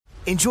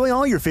Enjoy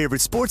all your favorite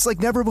sports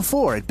like never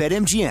before at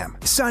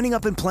BetMGM. Signing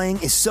up and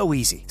playing is so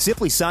easy.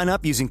 Simply sign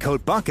up using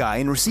code Buckeye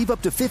and receive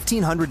up to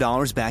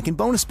 $1,500 back in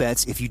bonus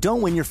bets if you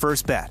don't win your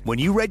first bet. When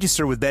you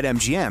register with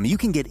BetMGM, you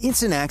can get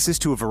instant access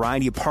to a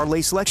variety of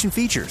parlay selection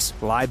features,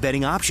 live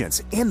betting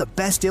options, and the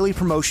best daily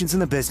promotions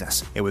in the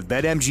business. And with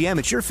BetMGM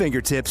at your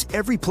fingertips,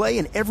 every play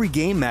and every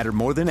game matter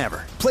more than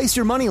ever. Place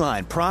your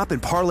moneyline, prop,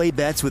 and parlay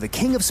bets with the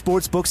king of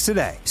sportsbooks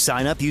today.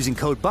 Sign up using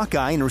code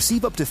Buckeye and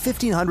receive up to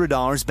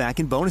 $1,500 back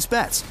in bonus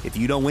bets if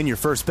you don't win your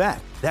first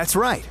bet. That's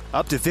right,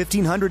 up to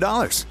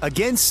 $1,500.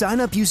 Again, sign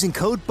up using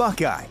code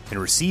Buckeye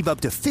and receive up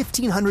to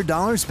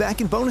 $1,500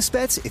 back in bonus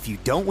bets if you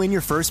don't win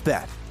your first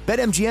bet.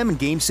 BetMGM and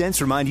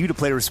GameSense remind you to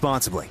play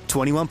responsibly.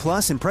 21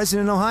 plus and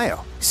present in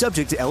Ohio.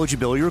 Subject to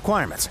eligibility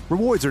requirements.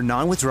 Rewards are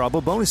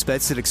non-withdrawable bonus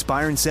bets that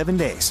expire in 7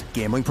 days.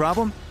 Gambling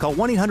problem? Call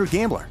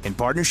 1-800-GAMBLER in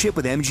partnership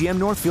with MGM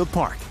Northfield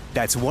Park.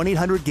 That's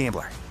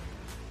 1-800-GAMBLER.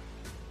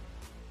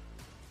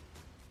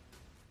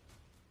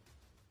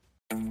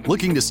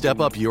 Looking to step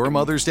up your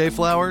Mother's Day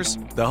flowers?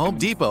 The Home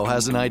Depot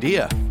has an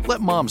idea.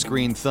 Let Mom's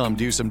green thumb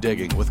do some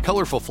digging with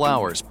colorful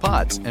flowers,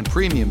 pots, and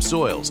premium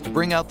soils to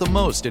bring out the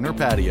most in her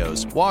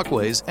patios,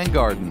 walkways, and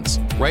gardens.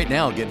 Right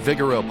now, get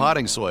Vigoro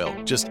potting soil,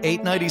 just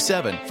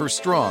 $8.97 for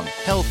strong,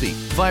 healthy,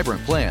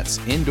 vibrant plants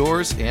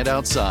indoors and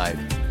outside.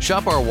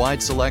 Shop our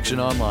wide selection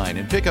online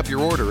and pick up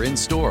your order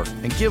in-store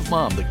and give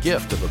Mom the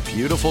gift of a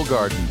beautiful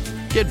garden.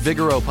 Get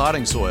Vigoro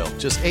potting soil,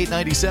 just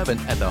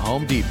 $8.97 at the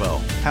Home Depot.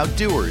 How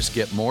doers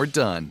get more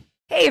done.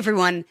 Hey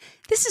everyone,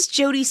 this is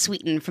Jody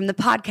Sweeten from the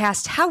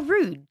podcast How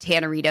Rude,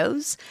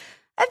 Tanneritos.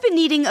 I've been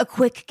needing a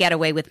quick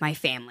getaway with my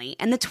family,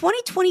 and the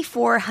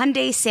 2024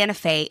 Hyundai Santa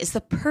Fe is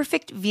the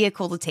perfect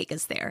vehicle to take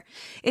us there.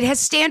 It has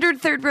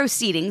standard third-row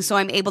seating, so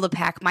I'm able to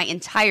pack my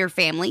entire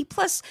family,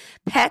 plus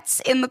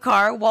pets, in the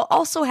car, while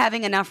also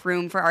having enough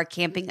room for our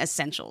camping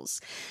essentials.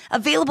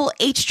 Available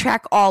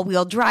H-Track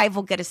all-wheel drive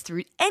will get us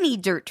through any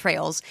dirt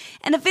trails,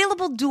 and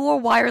available dual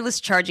wireless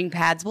charging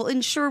pads will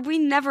ensure we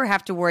never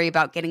have to worry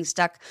about getting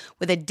stuck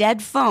with a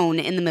dead phone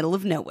in the middle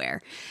of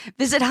nowhere.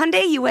 Visit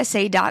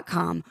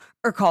HyundaiUSA.com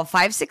or call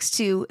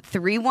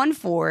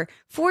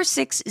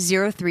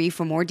 562-314-4603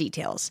 for more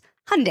details.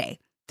 Hyundai,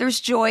 there's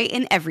joy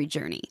in every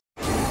journey.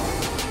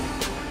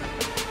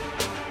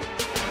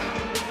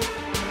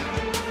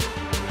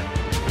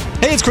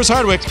 Hey, it's Chris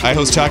Hardwick. I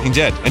host Talking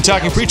Dead and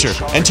Talking Preacher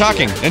and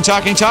Talking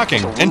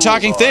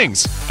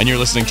Things. And you're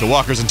listening to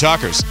Walkers and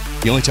Talkers,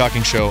 the only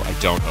talking show I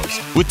don't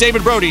host, with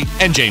David Brody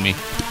and Jamie.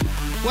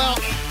 Well,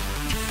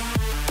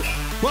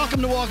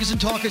 welcome to Walkers and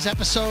Talkers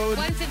episode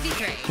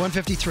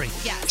 153.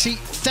 Yeah. See,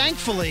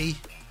 thankfully,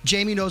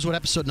 Jamie knows what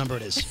episode number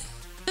it is.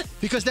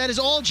 Because that is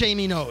all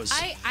Jamie knows.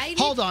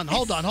 Hold on.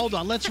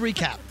 Let's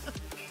recap.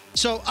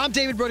 So, I'm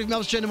David Brody from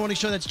Elvis Duran in the Morning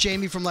Show. That's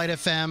Jamie from Light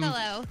FM.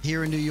 Hello.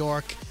 Here in New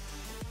York.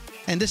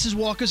 And this is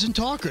Walkers and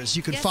Talkers.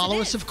 You can follow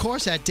us, of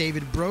course, at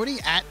David Brody,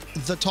 at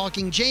The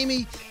Talking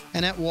Jamie,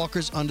 and at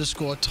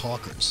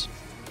Walkers_Talkers.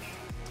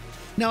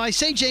 Now, I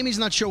say Jamie's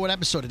not sure what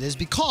episode it is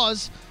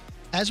because,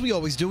 as we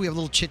always do, we have a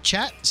little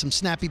chit-chat, some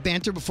snappy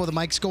banter before the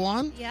mics go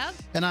on. Yep.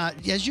 And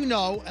as you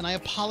know, and I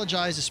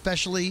apologize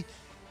especially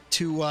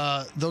to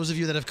those of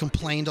you that have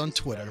complained on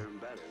Twitter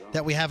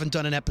that we haven't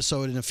done an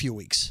episode in a few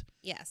weeks.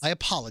 Yes. I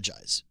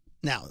apologize.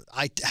 Now,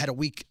 I had a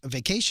week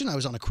vacation. I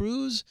was on a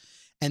cruise.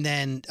 And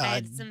then I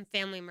had some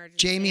family emergency.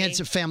 Jamie had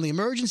some family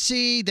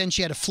emergency. Then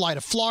she had to fly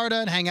to Florida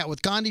and hang out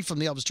with Gandhi from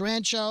the Elvis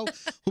Duran Show,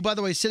 who, by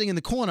the way, is sitting in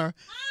the corner.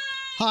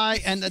 Hi,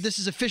 and this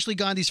is officially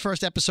Gandhi's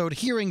first episode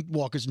hearing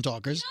Walkers and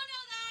Talkers.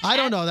 I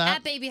don't know that.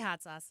 At Baby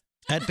Hot Sauce.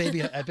 At Baby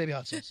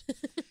Hot Sauce.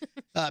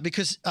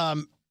 Because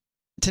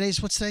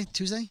what's today?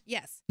 Tuesday?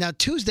 Yes. Now,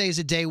 Tuesday is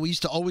a day we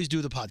used to always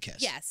do the podcast.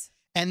 Yes.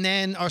 And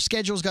then our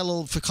schedules got a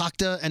little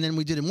fakakta, and then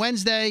we did it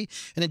Wednesday,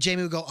 and then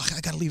Jamie would go,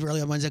 I got to leave early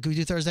on Wednesday. Can we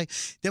do Thursday?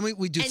 Then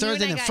we do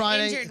Thursday and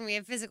Friday. Injured and we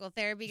have physical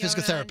therapy going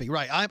Physical therapy, on.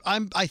 right.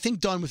 I think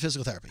done with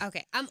physical therapy.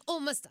 Okay, I'm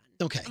almost done.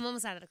 Okay. I'm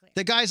almost out of the clear.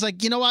 The guy's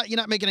like, you know what? You're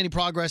not making any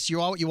progress. You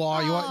are what you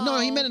are. You are. No,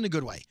 he meant it in a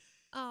good way.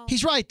 Oh.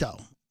 He's right, though.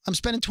 I'm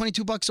spending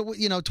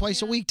 $22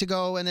 twice a week to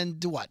go and then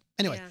do what?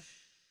 Anyway. Yeah.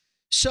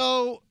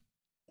 So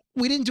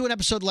we didn't do an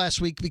episode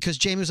last week because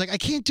Jamie was like, I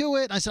can't do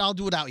it. And I said, I'll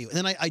do without you. And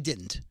then I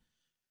didn't.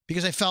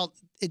 Because I felt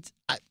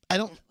I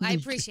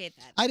appreciate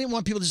that. I didn't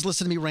want people to just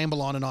listen to me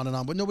ramble on and on and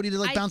on, but nobody to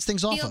bounce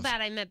things off of. I feel bad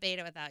I met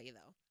Beta without you,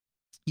 though.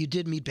 You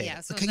did meet Beta.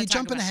 Yeah, so okay, you're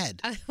jumping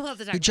ahead. We'll have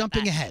to talk You're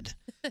jumping that. ahead.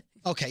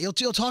 Okay, you'll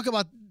talk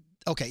about.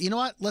 Okay, you know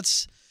what?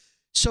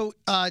 So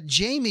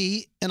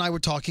Jamie and I were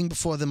talking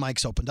before the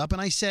mics opened up, and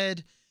I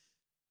said,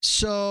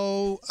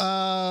 "So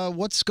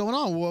what's going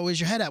on? Where's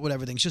your head at with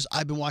everything?" She says,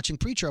 "I've been watching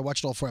Preacher. I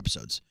watched all 4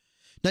 episodes."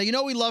 Now you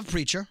know we love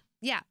Preacher.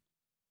 Yeah.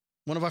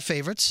 One of our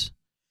favorites,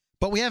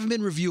 but we haven't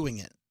been reviewing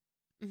it.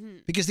 Mm-hmm.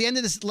 Because the end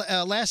of this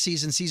last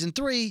season, season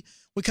 3,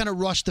 we kind of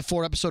rushed the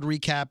 4-episode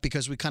recap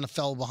because we kind of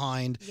fell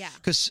behind. Yeah.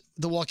 Because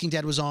The Walking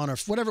Dead was on or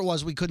whatever it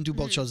was, we couldn't do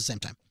both shows at the same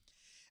time.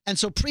 And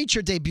so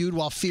Preacher debuted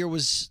while Fear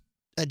was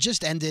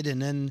just ended,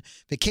 and then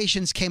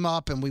Vacations came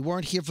up, and we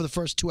weren't here for the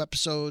first 2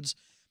 episodes.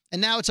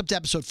 And now it's up to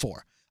episode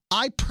 4.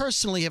 I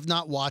personally have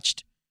not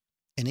watched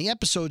any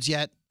episodes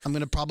yet. I'm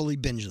going to probably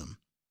binge them.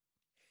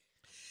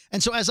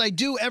 And so as I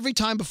do every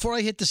time before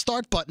I hit the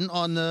start button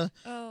on the...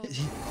 Oh.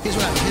 Here's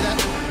what happens. Hear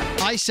that?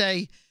 I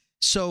say,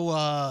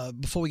 so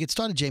before we get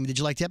started, Jamie, did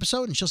you like the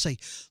episode? And she'll say,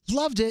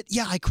 loved it.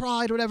 Yeah, I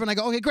cried, whatever. And I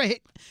go, okay,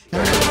 great.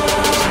 And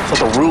But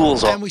the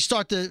rules are... we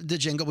start the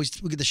jingle. We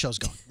get the show's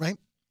going, right?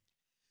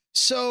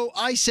 So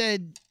I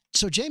said,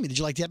 so Jamie, did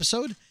you like the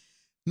episode?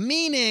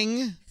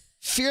 Meaning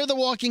Fear the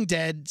Walking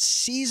Dead,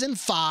 Season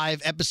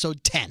 5,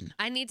 Episode 10.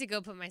 I need to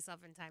go put myself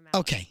in timeout.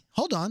 Okay,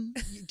 hold on.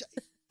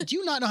 Do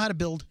you not know how to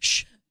build?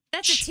 Shh.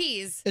 That's a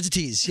tease. It's a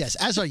tease, yes,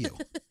 as are you.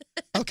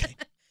 Okay.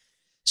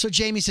 So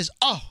Jamie says,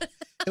 oh,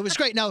 it was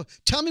great. Now,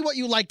 tell me what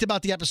you liked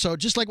about the episode,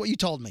 just like what you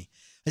told me.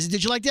 I said,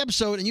 did you like the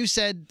episode? And you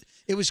said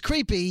it was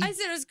creepy. I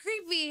said it was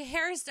creepy.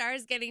 Hair Star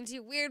is getting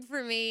too weird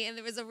for me, and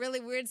there was a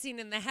really weird scene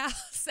in the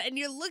house, and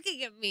you're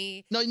looking at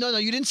me. No,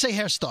 you didn't say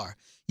Hair Star.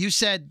 You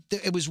said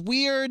it was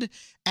weird,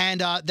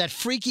 and that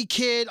freaky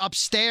kid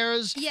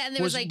upstairs Yeah, and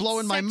there was like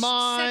blowing my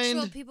mind.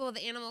 sexual people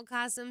with animal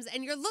costumes,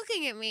 and you're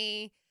looking at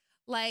me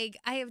like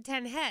I have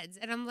 10 heads,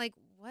 and I'm like,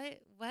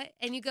 what?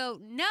 And you go,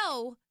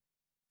 no,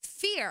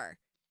 fear.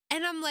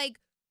 And I'm like,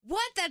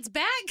 what? That's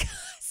bad?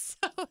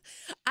 So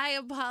I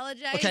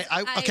apologize. Okay,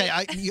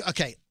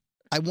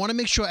 I want to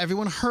make sure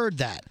everyone heard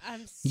that.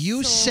 I'm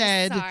You so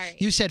said sorry.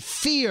 you said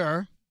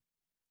fear.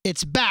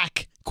 It's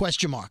back? ?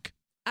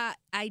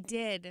 I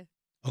did.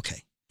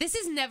 Okay. This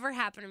has never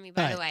happened to me,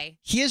 by All the right. way.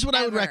 Here's what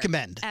I would Ever.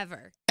 recommend.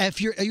 Ever. Are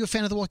you a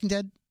fan of The Walking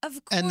Dead Of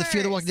course. and the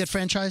Fear the Walking Dead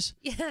franchise?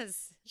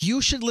 Yes.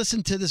 You should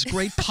listen to this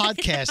great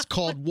podcast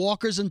called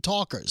Walkers and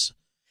Talkers,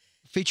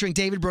 featuring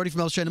David Brody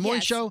from Illustrated Morning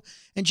Yes. Show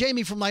and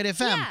Jamie from Light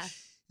FM. Yeah.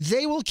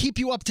 They will keep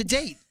you up to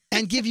date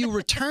and give you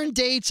return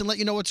dates and let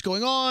you know what's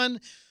going on.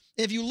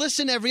 If you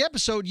listen to every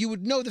episode, you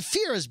would know the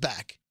fear is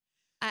back.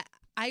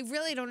 I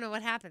really don't know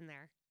what happened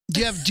there.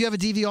 Do you have a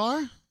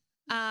DVR?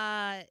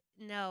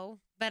 No,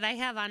 but I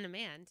have on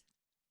demand.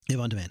 You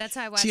have on demand. That's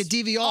how I watched See, a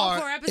DVR. all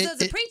 4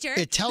 episodes of Preacher.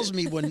 It tells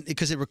me when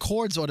because it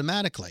records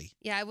automatically.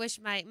 Yeah, I wish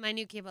my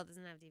new cable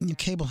doesn't have Your DVR.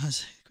 cable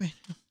has great.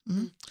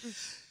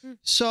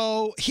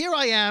 So here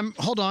I am.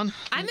 Hold on.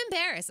 I'm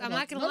embarrassed. I'm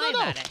not going to No, lie no,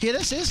 no. about it. Here,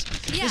 this is.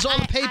 Yeah, Here's all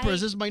the papers. I-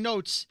 This is my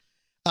notes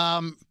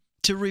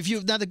to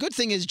review. Now, the good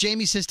thing is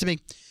Jamie says to me,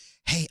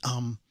 hey,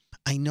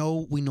 I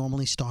know we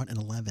normally start at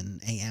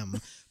 11 a.m.,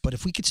 but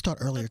if we could start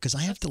earlier, because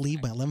I have to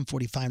leave by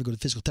 11:45 to go to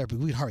physical therapy,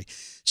 we would hurry.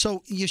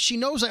 So she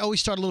knows I always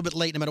start a little bit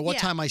late no matter what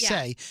Yeah, time I yeah.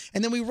 say.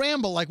 And then we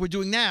ramble like we're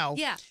doing now.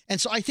 Yeah.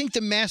 And so I think the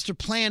master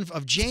plan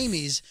of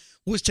Jamie's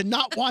was to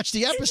not watch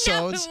the No,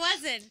 episodes it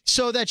wasn't.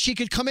 so that she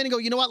could come in and go,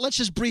 you know what, let's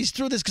just breeze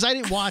through this because I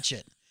didn't watch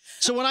it.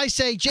 So when I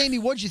say, Jamie,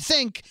 what'd you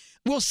think?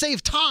 We'll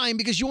save time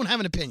because you won't have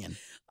an opinion.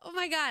 Oh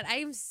my God,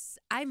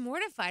 I'm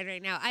mortified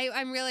right now.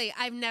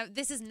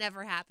 This has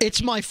never happened.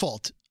 It's my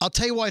fault. I'll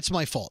tell you why it's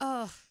my fault.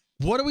 Oh,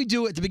 What do we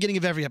do at the beginning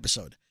of every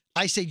episode?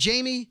 I say,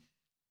 Jamie,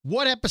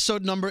 what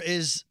episode number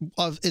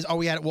are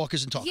we at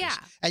Walkers and Talkers? Yeah.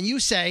 And you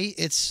say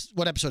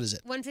what episode is it?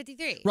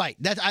 153. Right.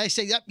 That I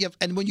say yep.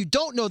 And when you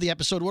don't know the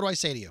episode, what do I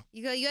say to you?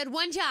 You go. You had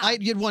one job.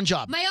 You had one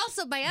job. my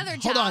other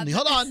job.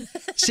 Hold on.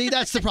 See,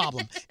 that's the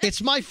problem.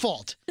 It's my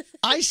fault.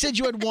 I said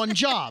you had one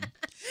job,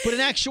 but in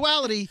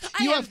actuality,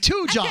 you have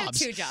two I jobs.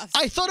 have 2 jobs.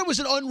 I thought it was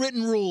an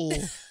unwritten rule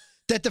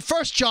that the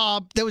first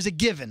job there was a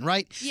given,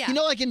 right? Yeah. You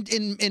know, like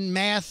in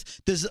math,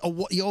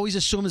 you always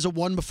assume there's a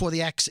 1 before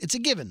the x. It's a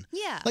given.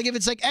 Yeah. Like if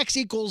it's like x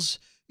equals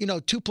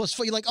 2 plus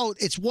 4, you're like, oh,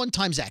 it's 1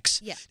 times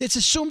x. Yeah. It's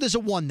assumed there's a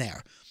 1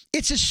 there.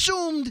 It's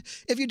assumed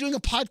if you're doing a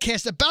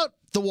podcast about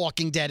The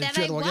Walking Dead and That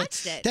Fear I the Walking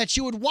watched Dead, it. that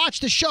you would watch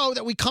the show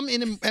that we come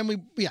in and we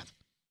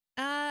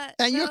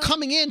and you're So,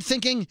 coming in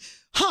thinking,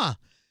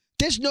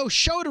 there's no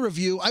show to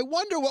review. I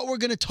wonder what we're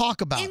going to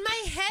talk about. In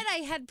my head, I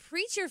had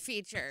Preacher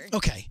feature.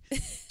 Okay.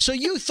 So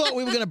you thought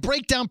we were going to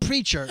break down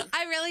Preacher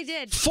I really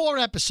did. 4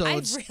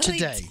 episodes I really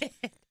today.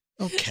 did.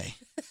 Okay.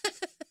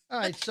 All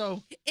right.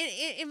 So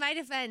In my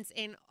defense,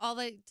 in all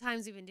the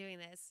times we've been doing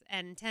this,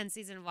 and 10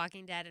 seasons of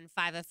Walking Dead and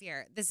 5 of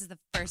Fear, this is the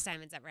first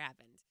time it's ever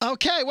happened.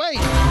 okay, wait.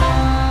 Yeah,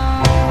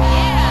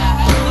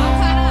 all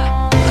caught up.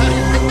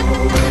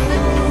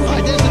 All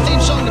right, there's the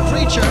theme song to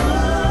Preacher.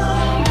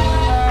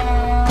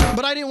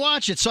 But I didn't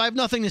watch it, so I have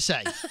nothing to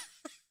say.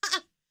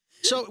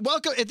 So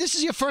welcome. If this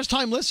is your first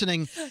time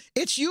listening,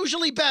 it's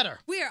usually better.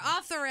 We are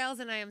off the rails,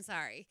 and I am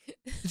sorry.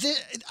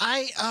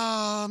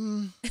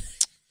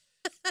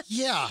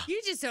 Yeah.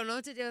 You just don't know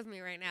what to do with me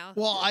right now.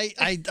 Well,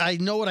 I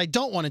know what I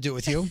don't want to do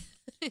with you.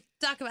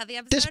 Talk about the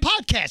episode. This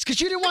podcast,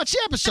 because you didn't watch the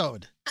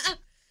episode.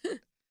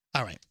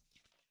 All right.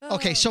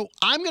 Okay, so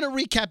I'm going to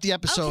recap the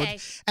episode Okay.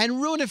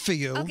 and ruin it for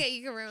you. Okay,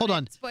 you can ruin Hold it.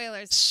 on.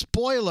 Spoilers.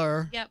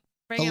 Spoiler Yep.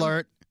 Bring 'em.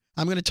 alert.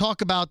 I'm going to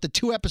talk about the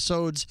 2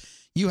 episodes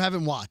you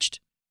haven't watched.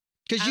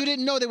 Because you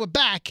didn't know they were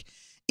back,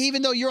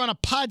 even though you're on a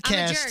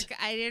podcast. I'm a jerk.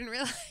 I didn't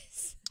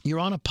realize. You're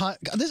on a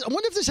podcast. I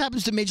wonder if this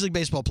happens to Major League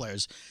Baseball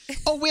players.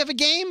 Oh, we have a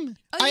game?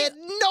 Oh, I yeah. had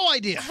no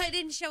idea. I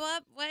didn't show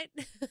up. What?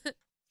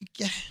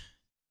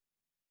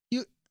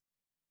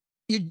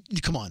 You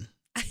come on.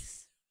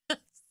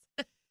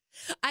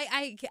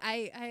 I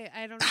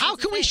don't know. How what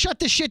to can we say. shut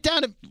this shit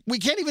down if we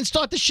can't even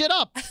start this shit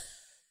up?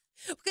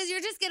 Because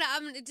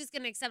I'm just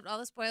gonna accept all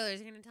the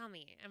spoilers. You're gonna tell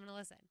me. I'm gonna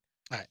listen.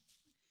 All right.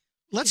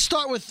 Let's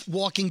start with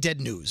Walking Dead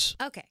news.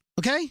 Okay.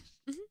 Okay?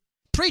 Mm-hmm.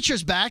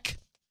 Preacher's back.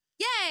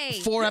 Yay!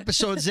 4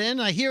 episodes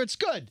in. I hear it's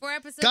good. 4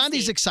 episodes.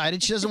 Gandhi's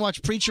excited. She doesn't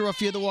watch Preacher or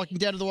Fear the Walking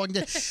Dead or The Walking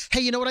Dead. Hey,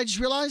 you know what I just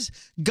realized?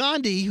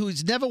 Gandhi,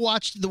 who's never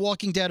watched The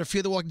Walking Dead or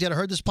Fear the Walking Dead or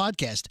heard this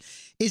podcast,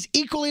 is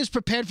equally as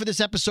prepared for this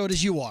episode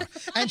as you are.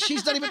 And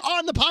she's not even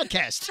on the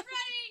podcast.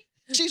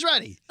 She's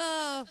ready.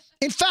 Oh.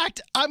 In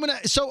fact,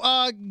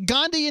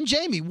 Gandhi and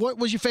Jamie, what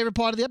was your favorite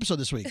part of the episode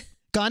this week?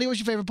 Gandhi, what was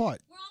your favorite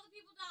part? Where all the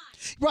people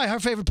die. Right, her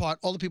favorite part,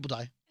 all the people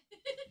die.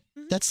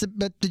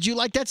 But did you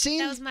like that scene?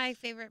 That was my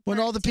favorite part. When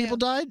all the people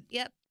died?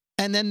 Yep.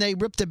 And then they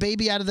ripped a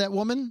baby out of that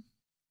woman?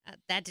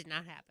 That did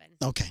not happen.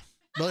 Okay.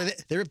 Well,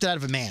 they ripped it out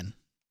of a man.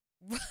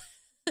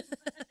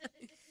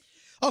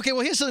 Okay,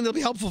 well, here's something that'll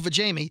be helpful for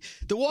Jamie.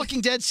 The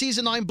Walking Dead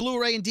Season 9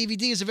 Blu-ray and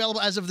DVD is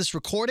available as of this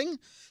recording.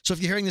 So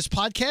if you're hearing this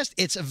podcast,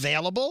 it's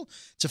available.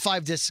 It's a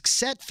 5-disc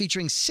set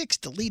featuring 6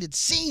 deleted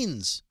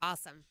scenes.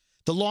 Awesome.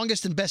 The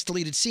longest and best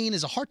deleted scene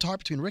is a heart-to-heart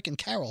between Rick and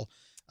Carol,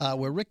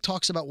 where Rick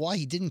talks about why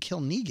he didn't kill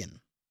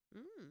Negan.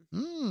 I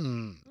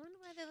wonder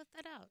why they left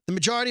that out. The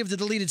majority of the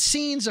deleted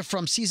scenes are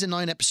from Season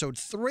 9, Episode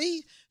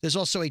 3. There's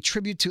also a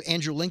tribute to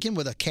Andrew Lincoln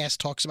where the cast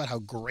talks about how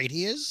great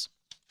he is.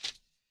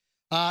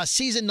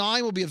 Season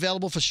 9 will be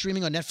available for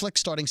streaming on Netflix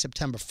starting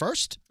September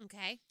 1st.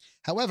 Okay.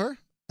 However,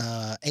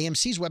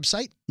 AMC's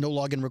website, no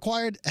login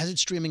required, has it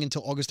streaming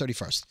until August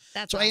 31st.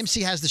 That's so awesome.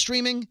 AMC has the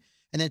streaming,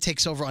 and then it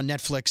takes over on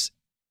Netflix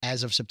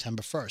as of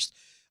September 1st.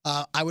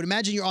 I would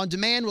imagine your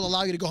on-demand will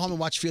allow you to go home and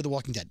watch Fear the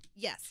Walking Dead.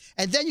 Yes.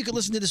 And then you can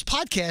listen to this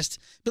podcast,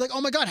 be like, oh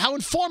my God, how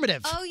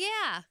informative. Oh,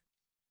 yeah.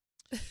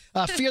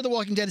 Fear the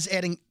Walking Dead is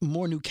adding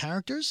more new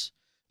characters.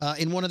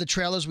 In one of the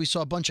trailers, we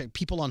saw a bunch of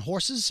people on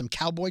horses, some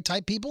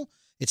cowboy-type people.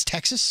 It's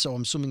Texas, so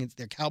I'm assuming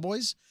they're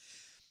cowboys.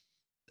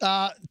 2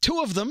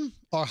 of them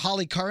are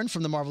Holly Curran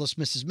from The Marvelous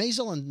Mrs.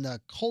 Maisel and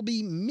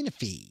Colby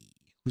Minifie,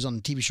 who's on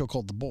a TV show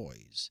called The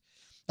Boys.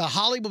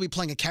 Holly will be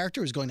playing a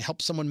character who's going to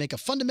help someone make a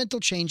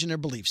fundamental change in their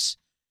beliefs.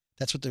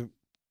 That's what the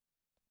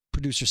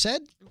producer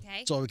said. Okay.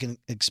 That's all we can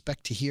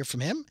expect to hear from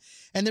him.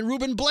 And then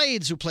Ruben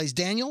Blades, who plays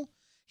Daniel,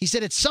 he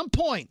said at some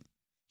point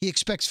he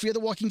expects Fear the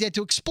Walking Dead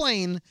to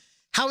explain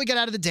how he got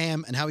out of the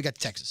dam and how he got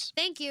to Texas.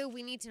 Thank you.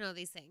 We need to know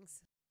these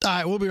things. All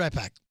right, we'll be right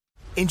back.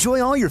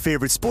 Enjoy all your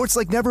favorite sports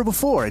like never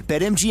before at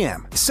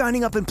BetMGM.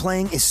 Signing up and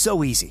playing is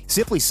so easy.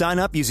 Simply sign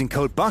up using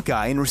code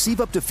Buckeye and receive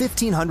up to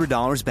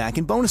 $1,500 back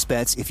in bonus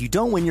bets if you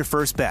don't win your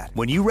first bet.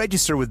 When you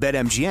register with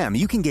BetMGM,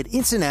 you can get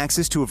instant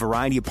access to a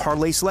variety of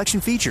parlay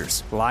selection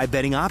features, live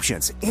betting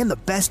options, and the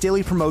best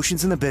daily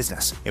promotions in the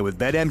business. And with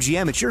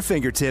BetMGM at your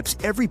fingertips,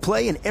 every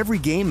play and every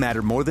game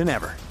matter more than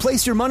ever.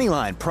 Place your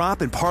moneyline,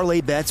 prop, and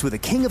parlay bets with the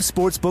king of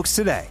sportsbooks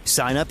today.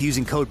 Sign up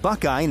using code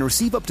Buckeye and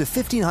receive up to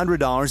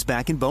 $1,500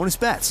 back in bonus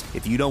bets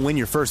if you don't win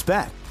your first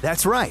bet.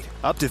 That's right,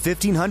 up to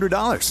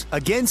 $1,500.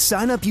 Again,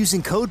 sign up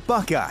using code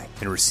Buckeye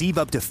and receive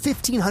up to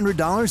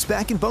 $1,500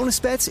 back in bonus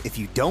bets if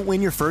you don't win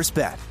your first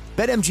bet.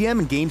 BetMGM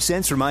and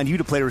GameSense remind you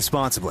to play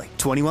responsibly.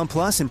 21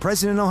 plus and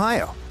present in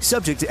Ohio.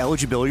 Subject to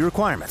eligibility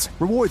requirements.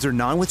 Rewards are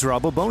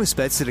non-withdrawable bonus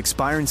bets that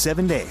expire in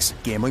 7 days.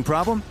 Gambling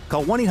problem?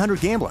 Call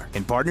 1-800-GAMBLER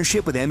in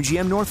partnership with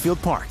MGM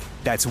Northfield Park.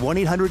 That's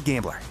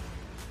 1-800-GAMBLER.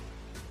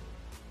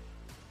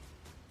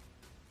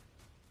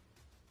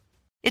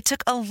 It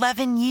took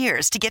 11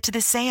 years to get to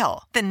this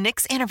sale. The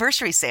Knix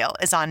Anniversary Sale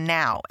is on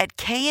now at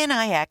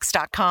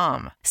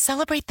knix.com.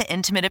 Celebrate the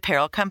intimate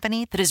apparel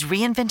company that has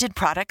reinvented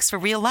products for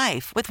real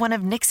life with one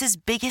of Knix's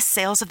biggest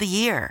sales of the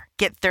year.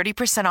 Get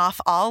 30% off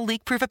all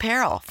leak-proof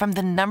apparel from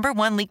the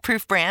 #1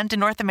 leak-proof brand in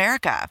North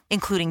America,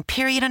 including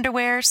period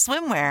underwear,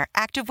 swimwear,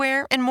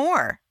 activewear, and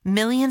more.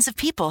 Millions of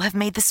people have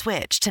made the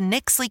switch to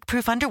Knix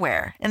leak-proof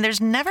underwear, and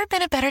there's never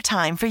been a better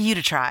time for you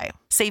to try.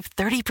 Save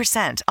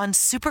 30% on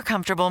super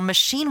comfortable,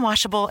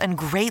 machine-washable, and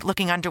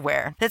great-looking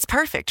underwear that's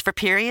perfect for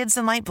periods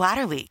and light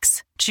bladder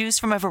leaks. Choose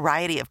from a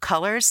variety of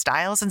colors,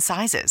 styles, and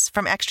sizes,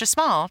 from extra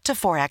small to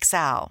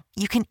 4XL.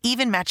 You can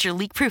even match your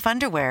leak-proof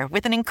underwear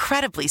with an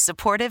incredibly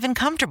supportive and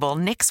comfortable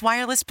Knix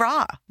wireless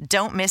bra.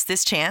 Don't miss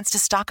this chance to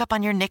stock up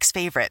on your Knix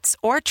favorites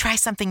or try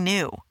something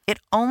new. It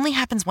only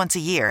happens once a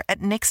year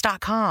at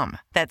Knix.com.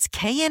 That's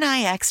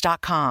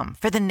KNIX.com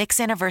for the Knix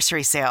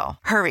Anniversary Sale.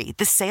 Hurry,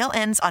 the sale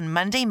ends on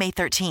Monday, May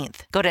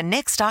 13th. Go to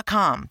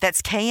Knix.com.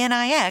 That's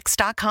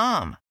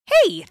KNIX.com.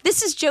 Hey,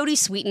 this is Jody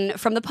Sweeten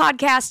from the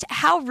podcast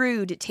How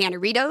Rude,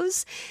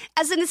 Tanneritos.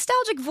 As a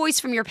nostalgic voice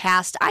from your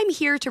past, I'm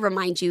here to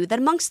remind you that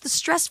amongst the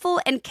stressful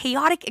and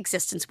chaotic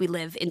existence we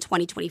live in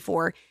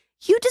 2024,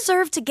 you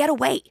deserve to get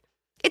away.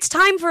 It's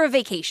time for a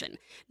vacation,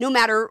 no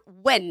matter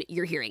when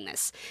you're hearing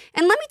this.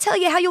 And let me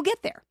tell you how you'll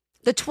get there.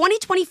 The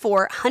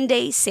 2024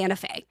 Hyundai Santa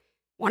Fe.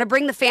 Want to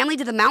bring the family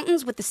to the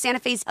mountains with the Santa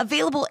Fe's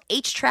available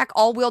H-Track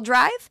all-wheel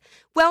drive?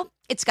 Well,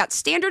 it's got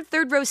standard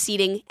third-row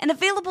seating and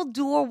available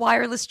dual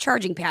wireless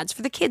charging pads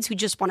for the kids who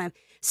just want to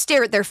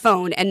stare at their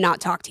phone and not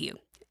talk to you.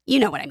 You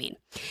know what I mean.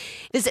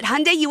 Visit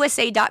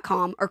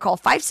HyundaiUSA.com or call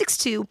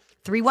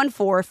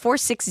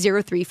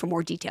 562-314-4603 for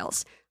more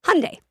details.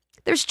 Hyundai,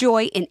 there's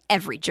joy in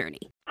every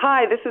journey.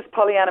 Hi, this is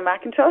Pollyanna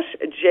McIntosh,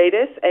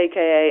 Jadis,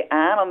 a.k.a.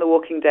 Anne on The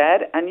Walking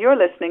Dead, and you're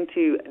listening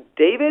to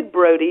David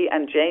Brody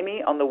and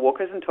Jamie on the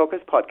Walkers and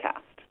Talkers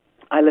podcast.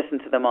 I listen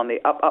to them on the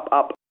Up, Up,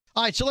 Up.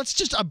 All right, so let's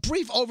just a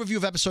brief overview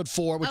of episode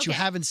 4, which you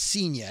haven't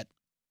seen yet.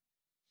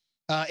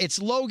 It's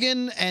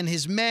Logan and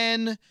his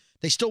men.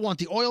 They still want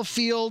the oil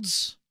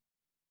fields.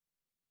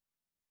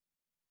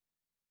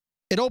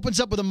 It opens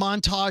up with a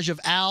montage of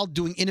Al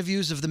doing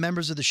interviews of the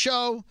members of the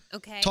show,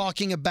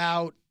 talking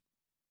about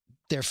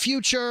their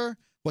future,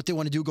 what they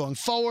want to do going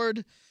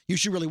forward. You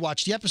should really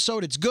watch the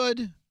episode. It's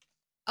good.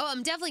 Oh,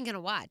 I'm definitely going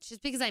to watch.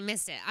 Just because I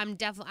missed it.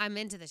 I'm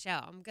into the show.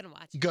 I'm going to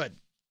watch it. Good.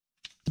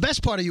 The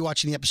best part of you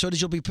watching the episode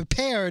is you'll be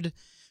prepared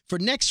for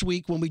next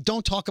week when we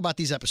don't talk about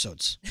these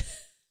episodes.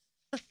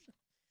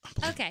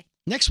 Okay.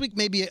 Next week,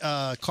 maybe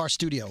Car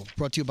Studio,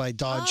 brought to you by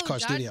Dodge Car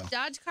Studio.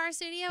 Dodge Car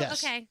Studio?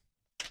 Yes. Okay.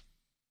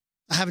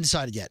 I haven't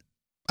decided yet.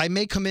 I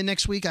may come in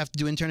next week. I have to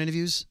do intern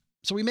interviews.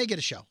 So we may get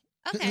a show.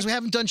 Okay. Because we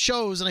haven't done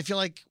shows, and I feel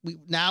like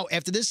now,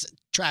 after this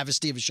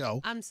travesty of a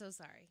show. I'm so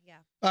sorry. Yeah.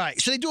 All right.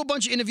 So they do a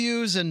bunch of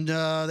interviews, and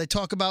they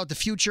talk about the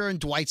future, and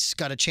Dwight's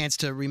got a chance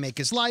to remake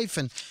his life,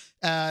 and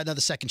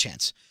another second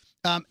chance.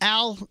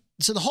 Al,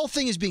 so the whole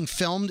thing is being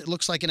filmed. It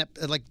looks like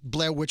like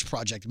Blair Witch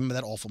Project. Remember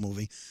that awful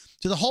movie?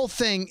 So the whole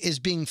thing is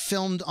being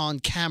filmed on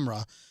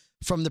camera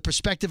from the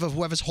perspective of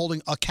whoever's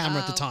holding a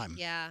camera at the time.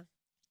 Yeah.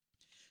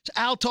 So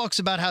Al talks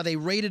about how they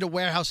raided a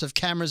warehouse of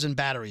cameras and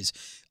batteries.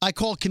 I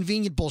call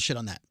convenient bullshit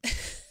on that.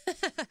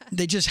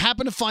 They just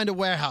happen to find a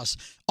warehouse.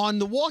 On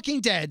The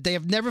Walking Dead, they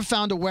have never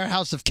found a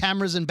warehouse of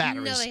cameras and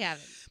batteries. No, they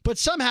haven't. But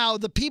somehow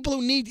the people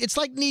who need, it's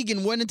like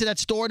Negan went into that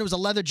store and there was a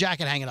leather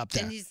jacket hanging up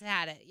there. And he just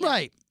had it. Yeah.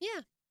 Right.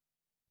 Yeah.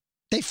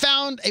 They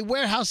found a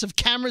warehouse of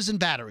cameras and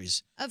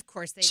batteries. Of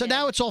course they So did.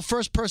 now it's all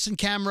first-person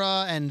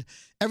camera and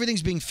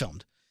everything's being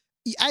filmed.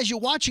 As you're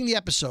watching the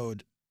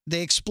episode,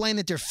 they explain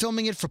that they're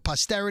filming it for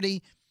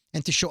posterity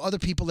and to show other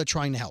people they're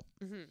trying to help.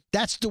 Mm-hmm.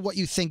 That's what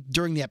you think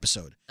during the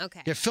episode.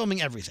 Okay. They're filming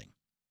everything.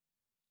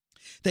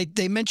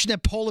 They mentioned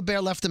that Polar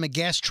Bear left them a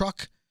gas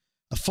truck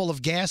full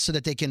of gas so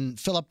that they can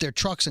fill up their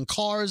trucks and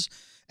cars,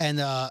 and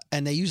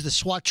they use the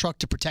SWAT truck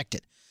to protect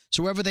it.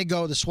 So wherever they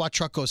go, the SWAT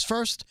truck goes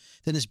first,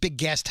 then this big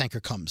gas tanker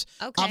comes.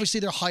 Okay. Obviously,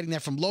 they're hiding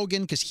that from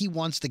Logan because he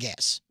wants the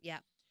gas. Yeah.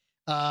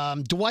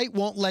 Dwight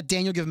won't let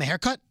Daniel give him a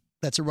haircut.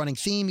 That's a running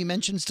theme. He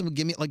mentions to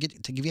give you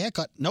a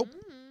haircut. Nope.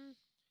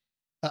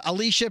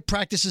 Alicia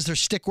practices her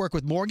stick work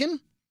with Morgan.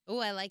 Oh,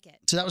 I like it.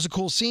 So that was a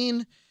cool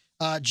scene.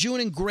 June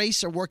and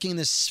Grace are working in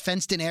this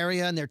fenced-in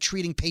area, and they're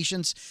treating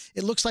patients.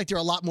 It looks like there are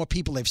a lot more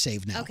people they've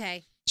saved now.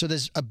 Okay. So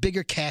there's a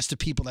bigger cast of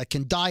people that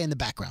can die in the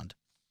background.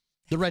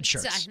 The red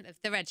shirts.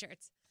 The red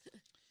shirts.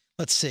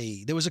 Let's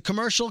see. There was a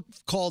commercial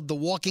called The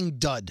Walking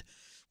Dud,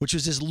 which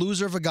was this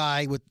loser of a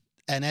guy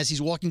and as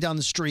he's walking down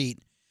the street,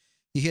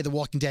 you hear the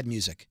Walking Dead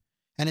music,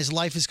 and his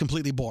life is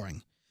completely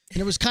boring. And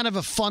it was kind of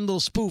a fun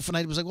little spoof, and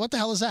I was like, what the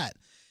hell is that?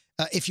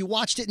 If you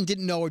watched it and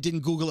didn't know or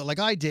didn't Google it like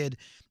I did,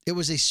 it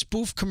was a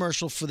spoof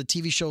commercial for the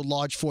TV show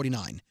Lodge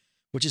 49,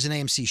 which is an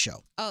AMC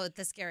show. Oh,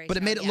 the scary But show,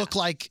 it made it look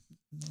like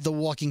The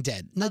Walking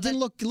Dead. No, it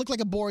looked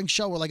like a boring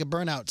show or like a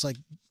burnout. It's like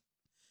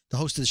the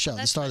host of the show,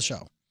 the star of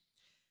the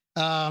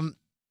show.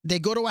 They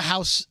go to a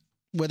house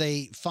where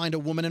they find a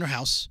woman in her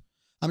house.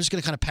 I'm just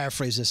going to kind of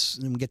paraphrase this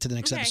and we'll get to the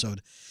next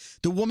episode.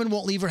 The woman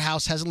won't leave her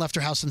house, hasn't left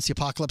her house since the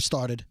apocalypse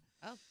started.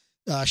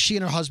 Oh. She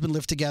and her husband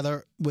live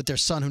together with their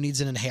son who needs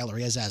an inhaler.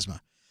 He has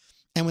asthma.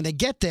 And when they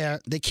get there,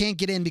 they can't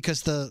get in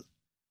because the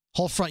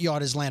whole front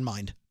yard is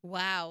landmined.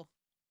 Wow.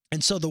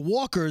 And so the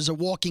walkers are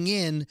walking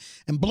in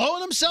and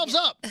blowing themselves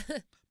up,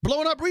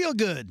 blowing up real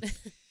good.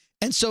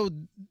 And so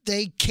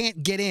they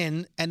can't get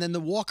in, and then the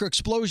walker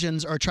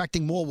explosions are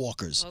attracting more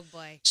walkers. Oh,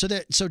 boy.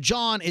 So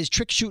John is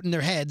trick shooting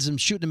their heads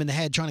and shooting them in the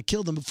head, trying to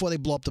kill them before they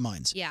blow up the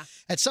mines. Yeah.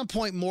 At some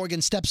point,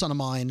 Morgan steps on a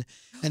mine,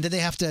 and then they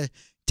have to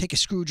take a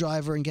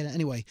screwdriver and get it.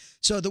 Anyway,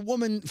 so the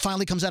woman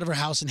finally comes out of her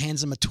house and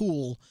hands them a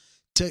tool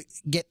to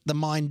get the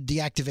mine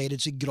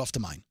deactivated so he can get off the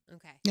mine.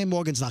 Okay. And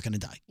Morgan's not going to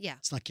die. Yeah.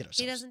 Let's not kid ourselves.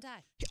 He doesn't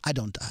die. I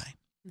don't die.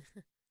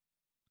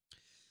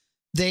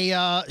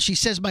 She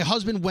says, my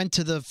husband went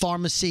to the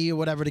pharmacy or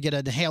whatever to get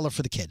an inhaler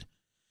for the kid.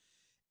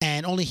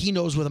 And only he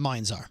knows where the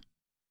mines are.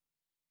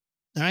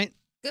 All right?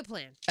 Good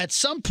plan. At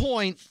some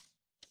point,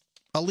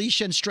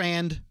 Alicia and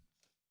Strand,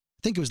 I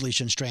think it was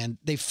Alicia and Strand,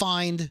 they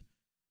find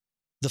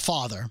the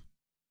father,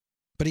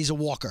 but he's a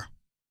walker.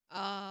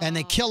 Oh, and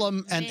they kill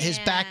him, and his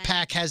man.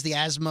 backpack has the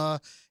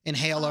asthma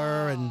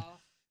inhaler, and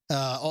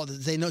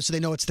they know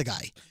it's the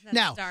guy. That's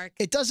now, dark.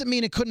 it doesn't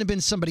mean it couldn't have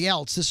been somebody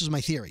else. This was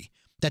my theory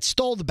that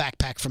stole the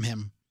backpack from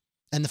him,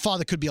 and the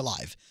father could be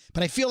alive.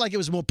 But I feel like it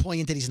was more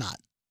poignant that he's not.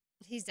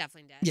 He's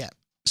definitely dead. Yeah.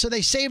 So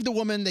they saved the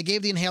woman. They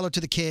gave the inhaler to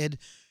the kid.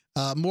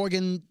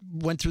 Morgan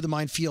went through the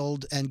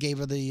minefield and gave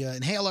her the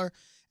inhaler,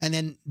 and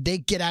then they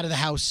get out of the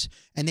house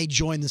and they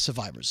join the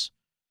survivors.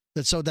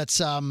 So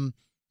that's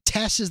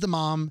Tess is the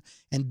mom,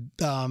 and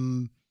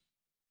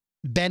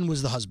Ben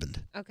was the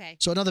husband. Okay.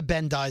 So another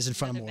Ben dies in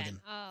front of Morgan.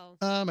 Ben.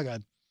 Oh my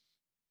God.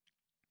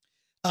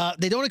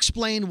 They don't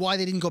explain why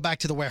they didn't go back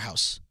to the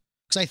warehouse.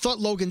 Because I thought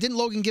didn't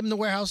Logan give him the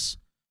warehouse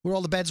where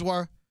all the beds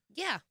were?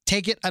 Yeah.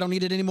 Take it. I don't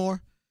need it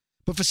anymore.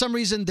 But for some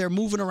reason, they're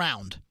moving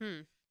around.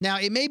 Now,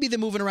 it may be they're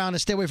moving around to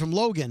stay away from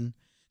Logan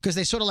because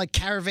they sort of like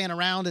caravan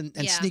around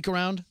and sneak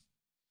around.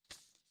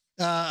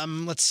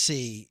 Let's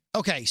see.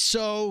 Okay,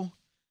 so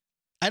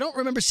I don't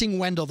remember seeing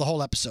Wendell the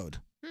whole episode.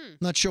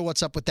 Not sure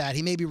what's up with that.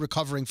 He may be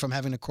recovering from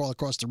having to crawl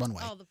across the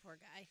runway. Oh, the poor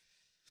guy.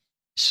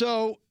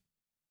 So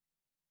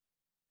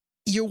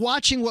you're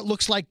watching what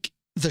looks like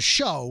the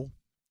show,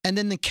 and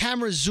then the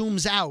camera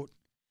zooms out,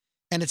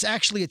 and it's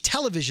actually a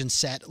television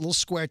set, a little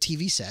square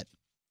TV set,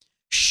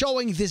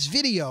 showing this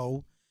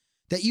video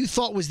that you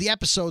thought was the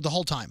episode the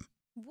whole time.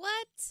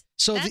 What?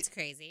 So that's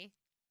crazy.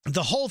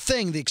 The whole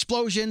thing, the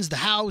explosions, the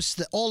house,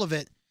 all of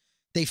it,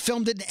 they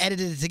filmed it and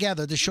edited it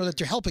together to show that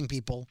they're helping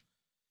people.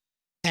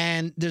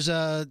 And there's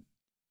a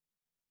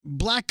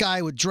black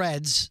guy with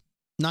dreads,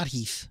 not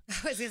Heath.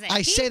 I was gonna say,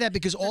 I say that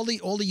because all the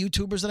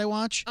YouTubers that I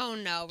watch, oh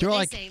no, they're were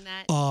like, they saying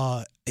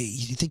that?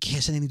 You think he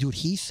has anything to do with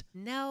Heath?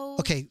 No.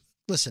 Okay,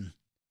 listen.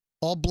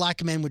 All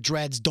black men with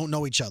dreads don't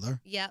know each other.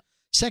 Yep.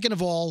 Second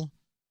of all,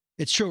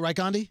 it's true, right,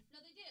 Gandhi? No,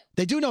 they do.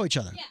 They do know each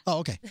other. Yeah. Oh,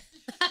 okay.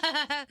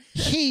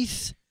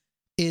 Heath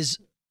is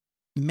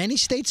many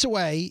states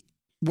away,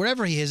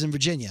 wherever he is in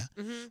Virginia.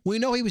 We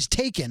know he was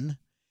taken,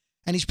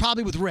 and he's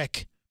probably with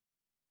Rick.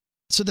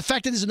 So the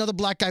fact that there's another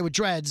black guy with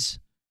dreads,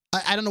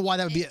 I don't know why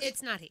that would be.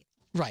 It's not Heath.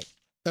 Right.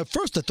 At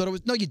first, I thought it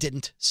was. No, you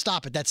didn't.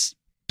 Stop it. That's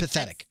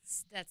pathetic.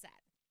 That's sad.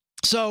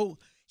 So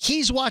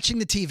he's watching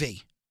the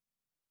TV.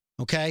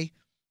 Okay.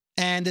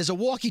 And there's a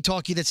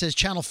walkie-talkie that says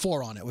Channel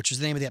 4 on it, which is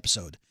the name of the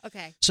episode.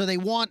 Okay. So they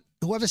want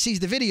whoever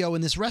sees the video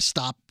in this rest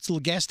stop, it's a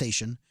little gas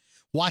station,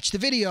 watch the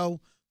video,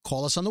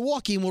 call us on the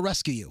walkie, and we'll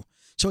rescue you.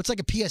 So it's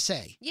like a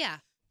PSA. Yeah.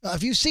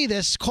 If you see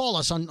this, call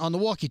us on the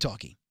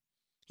walkie-talkie.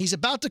 He's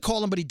about to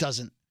call him, but he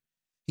doesn't.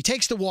 He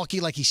takes the walkie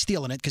like he's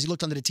stealing it because he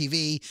looked under the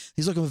TV.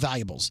 He's looking for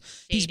valuables.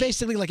 Shady. He's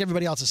basically like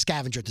everybody else, a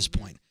scavenger at this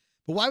point.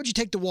 But why would you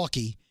take the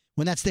walkie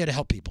when that's there to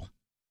help people?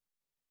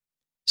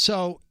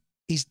 So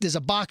there's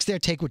a box there.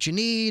 Take what you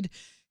need.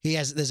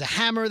 There's a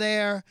hammer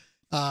there.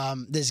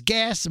 There's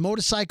gas, a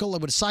motorcycle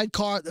with a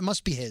sidecar. That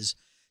must be his.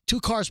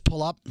 2 cars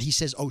pull up. He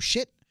says, "Oh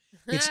shit!"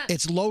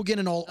 It's Logan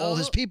and all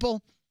his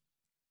people.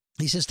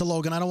 He says to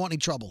Logan, "I don't want any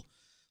trouble."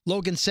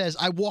 Logan says,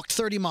 "I walked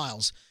 30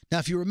 miles." Now,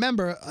 if you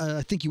remember,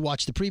 I think you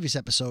watched the previous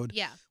episode.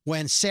 Yeah.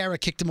 When Sarah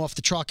kicked him off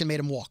the truck and made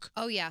him walk.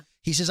 Oh yeah.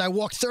 He says, "I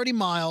walked 30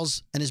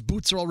 miles," and his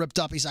boots are all ripped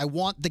up. He says, "I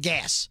want the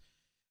gas.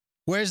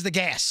 Where's the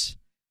gas?"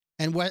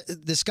 And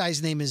this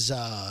guy's name is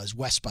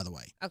Wes, by the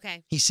way.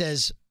 Okay. He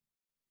says,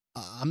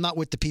 "I'm not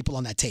with the people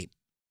on that tape."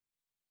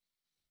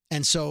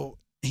 And so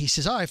he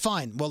says, "All right,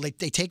 fine." Well, they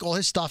take all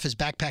his stuff, his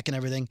backpack and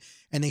everything,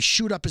 and they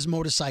shoot up his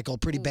motorcycle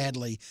pretty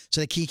badly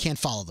so that he can't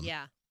follow them.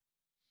 Yeah.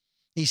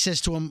 He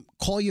says to him,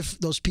 "Call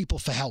those people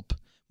for help.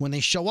 When they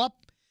show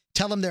up,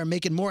 tell them they're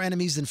making more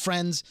enemies than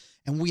friends,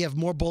 and we have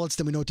more bullets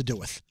than we know what to do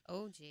with."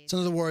 Oh, geez. So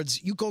in other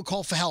words, you go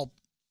call for help,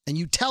 and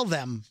you tell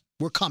them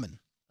we're coming.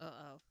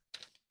 Uh-oh.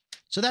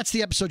 So that's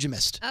the episode you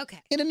missed.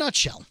 Okay. In a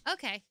nutshell.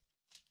 Okay.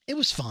 It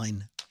was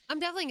fine.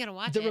 I'm definitely going to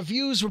watch it. The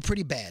reviews were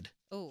pretty bad.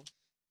 Oh.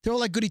 They're all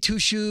like goody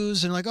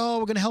two-shoes and like, "Oh,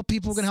 we're going to help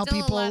people. We're going to help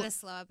people." Still a lot of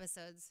slow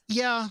episodes.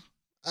 Yeah.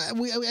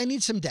 I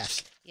need some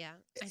death. Yeah.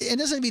 It doesn't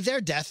have to be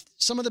their death.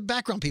 Some of the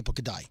background people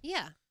could die.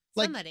 Yeah.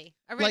 Like- Somebody.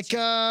 A Like,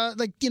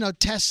 Richard.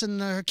 Tess and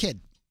her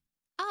kid.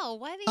 Oh,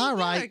 why did you All kill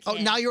her right. Oh,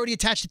 kid? now you're already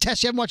attached to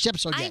Tess. You haven't watched the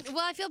episode yet.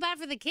 Well, I feel bad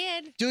for the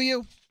kid. Do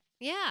you?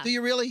 Yeah. Do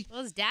you really?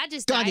 Well, his dad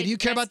just Gandhi, died. do you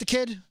care about the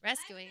kid?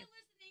 Rescuing him.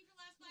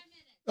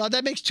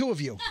 That makes 2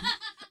 of you.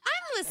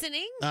 I'm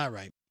listening. All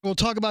right. We'll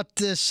talk about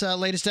this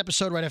latest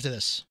episode right after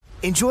this.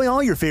 Enjoy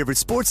all your favorite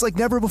sports like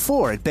never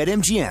before at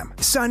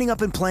BetMGM. Signing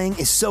up and playing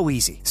is so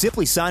easy.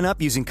 Simply sign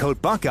up using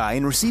code Buckeye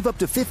and receive up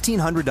to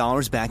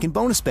 $1,500 back in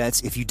bonus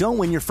bets if you don't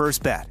win your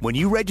first bet. When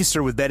you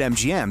register with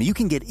BetMGM, you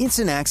can get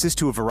instant access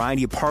to a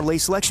variety of parlay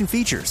selection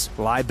features,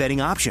 live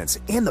betting options,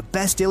 and the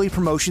best daily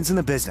promotions in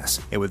the business.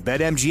 And with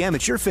BetMGM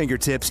at your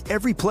fingertips,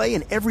 every play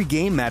and every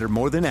game matter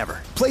more than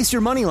ever. Place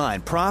your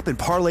moneyline, prop, and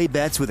parlay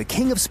bets with the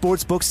king of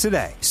sportsbooks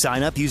today.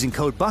 Sign up using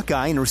code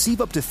Buckeye and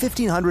receive up to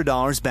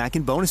 $1,500 back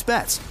in bonus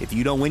bets if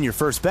you don't win your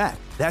first bet.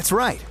 That's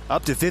right,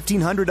 up to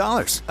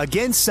 $1,500.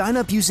 Again, sign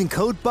up using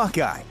code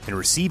Buckeye and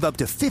receive up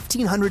to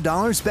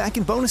 $1,500 back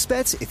in bonus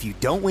bets if you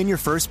don't win your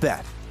first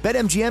bet.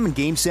 BetMGM and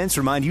GameSense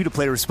remind you to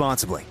play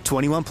responsibly.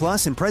 21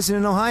 plus and present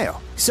in Ohio.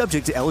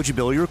 Subject to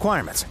eligibility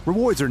requirements.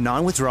 Rewards are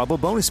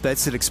non-withdrawable bonus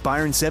bets that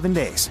expire in 7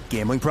 days.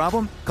 Gambling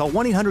problem? Call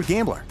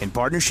 1-800-GAMBLER in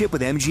partnership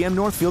with MGM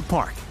Northfield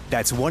Park.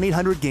 That's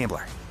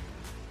 1-800-GAMBLER.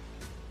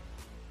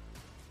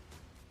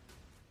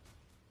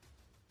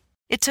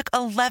 It took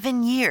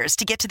 11 years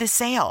to get to this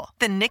sale.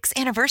 The Knix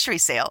Anniversary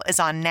Sale is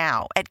on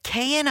now at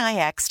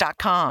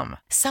KNIX.com.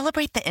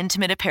 Celebrate the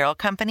intimate apparel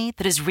company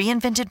that has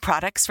reinvented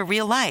products for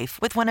real life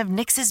with one of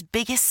Knix's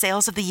biggest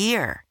sales of the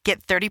year.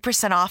 Get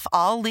 30% off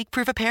all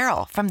leak-proof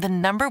apparel from the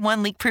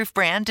 #1 leak-proof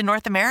brand in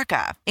North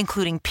America,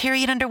 including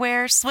period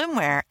underwear,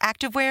 swimwear,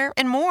 activewear,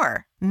 and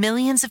more.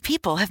 Millions of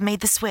people have made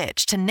the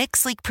switch to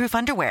Knix leak-proof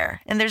underwear,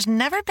 and there's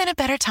never been a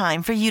better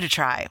time for you to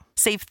try.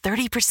 Save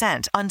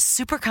 30% on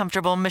super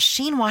comfortable,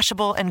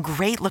 machine-washable, and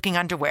great-looking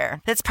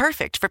underwear that's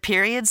perfect for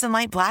periods and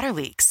light bladder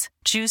leaks.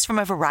 Choose from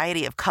a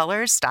variety of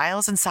colors,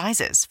 styles, and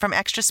sizes, from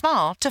extra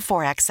small to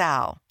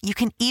 4XL. You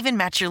can even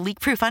match your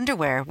leak-proof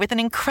underwear with an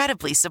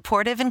incredibly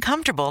supportive and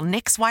comfortable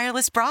Knix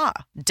wireless bra.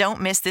 Don't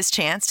miss this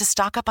chance to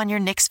stock up on your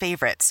Knix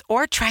favorites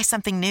or try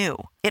something new.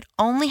 It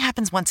only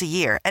happens once a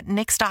year at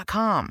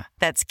Knix.com.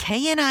 That's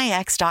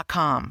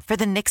KNIX.com for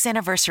the Knix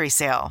anniversary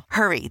sale.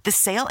 Hurry, the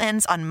sale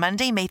ends on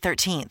Monday, May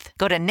 13th.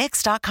 Go to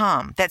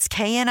Knix.com. That's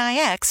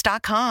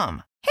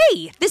KNIX.com.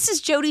 Hey, this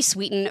is Jodie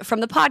Sweetin from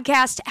the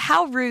podcast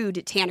How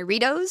Rude,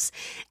 Tanneritos.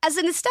 As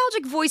a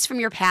nostalgic voice from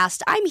your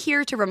past, I'm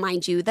here to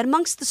remind you that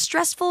amongst the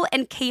stressful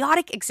and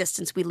chaotic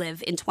existence we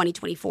live in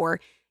 2024,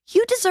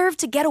 you deserve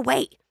to get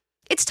away.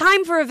 It's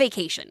time for a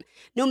vacation,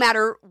 no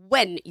matter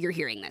when you're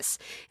hearing this.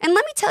 And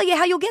let me tell you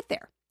how you'll get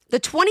there. The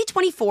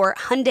 2024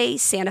 Hyundai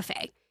Santa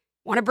Fe.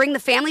 Want to bring the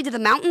family to the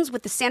mountains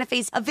with the Santa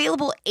Fe's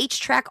available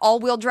H-Track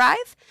all-wheel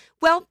drive?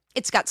 Well,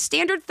 it's got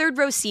standard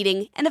third-row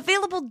seating and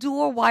available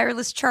dual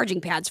wireless charging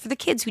pads for the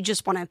kids who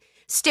just want to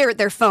stare at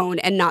their phone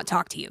and not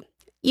talk to you.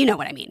 You know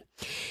what I mean.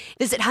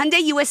 Visit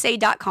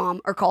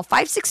HyundaiUSA.com or call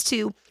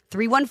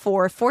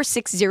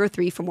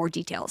 562-314-4603 for more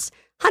details.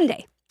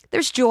 Hyundai.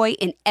 There's joy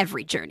in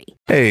every journey.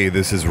 Hey,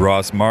 this is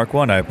Ross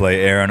Marquand. I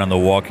play Aaron on The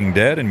Walking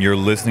Dead, and you're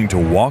listening to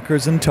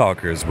Walkers and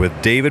Talkers with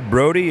David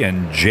Brody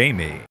and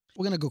Jamie.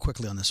 We're going to go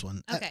quickly on this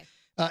one. Okay.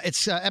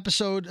 It's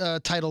episode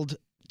titled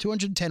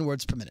 210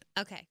 Words Per Minute.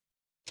 Okay.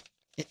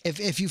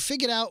 If you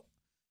figured out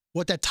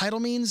what that title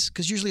means,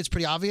 because usually it's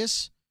pretty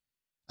obvious,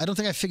 I don't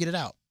think I figured it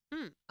out.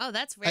 Oh,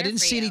 that's rare. I didn't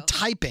see any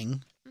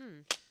typing.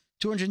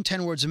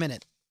 210 words a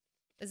minute.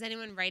 Is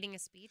anyone writing a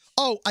speech?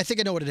 Oh, I think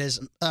I know what it is.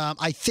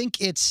 I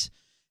think it's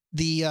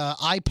the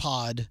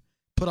iPod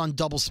put on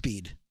double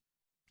speed.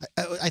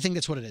 I think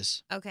that's what it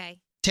is. Okay.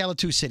 Tale of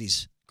Two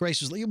Cities.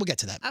 Grace was. We'll get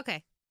to that.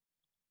 Okay.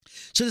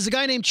 So there's a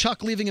guy named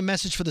Chuck leaving a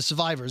message for the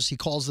survivors. He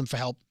calls them for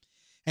help.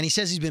 And he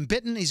says he's been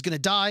bitten. He's going to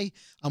die.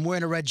 I'm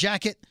wearing a red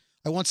jacket.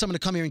 I want someone to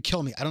come here and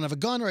kill me. I don't have a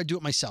gun or I do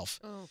it myself.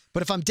 Oh.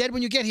 But if I'm dead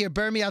when you get here,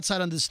 bury me outside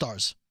under the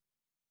stars.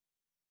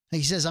 And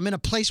he says, I'm in a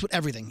place with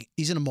everything.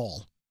 He's in a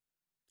mall.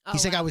 Oh,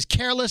 He's like, I was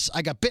careless.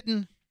 I got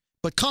bitten.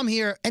 But come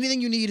here. Anything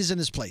you need is in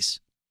this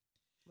place.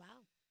 Wow.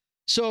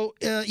 So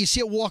you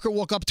see a walker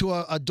walk up to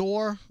a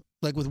door,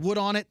 like with wood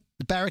on it,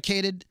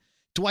 barricaded.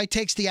 Dwight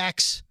takes the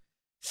axe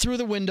through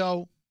the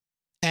window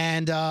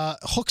and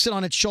hooks it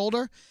on its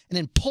shoulder and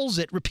then pulls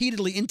it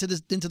repeatedly into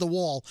the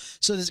wall.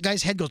 So this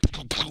guy's head goes,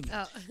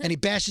 and he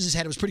bashes his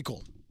head. It was pretty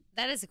cool.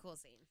 That is a cool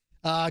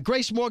scene.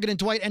 Grace, Morgan, and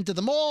Dwight enter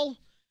the mall.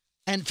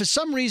 And for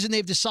some reason,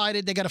 they've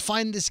decided they got to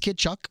find this kid,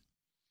 Chuck.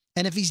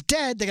 And if he's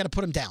dead, they got to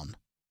put him down.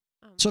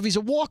 So if he's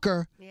a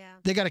walker,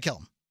 they got to kill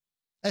him.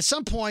 At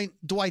some point,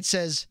 Dwight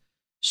says,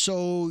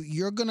 so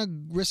you're going to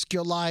risk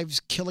your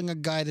lives killing a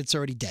guy that's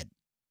already dead.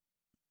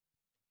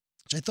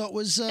 Which I thought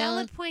was...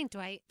 valid point,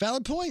 Dwight.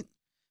 Valid point.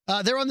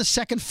 They're on the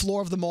second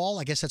floor of the mall.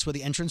 I guess that's where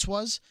the entrance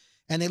was.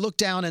 And they look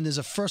down, and there's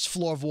a first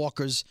floor of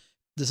walkers.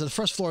 The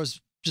first floor is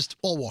just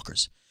all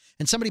walkers.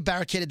 And somebody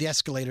barricaded the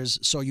escalators,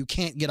 so you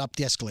can't get up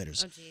the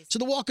escalators. Oh, geez. So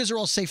the walkers are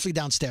all safely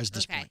downstairs at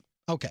this point.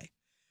 Okay.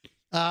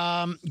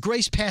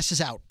 Grace passes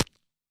out.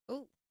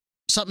 Ooh.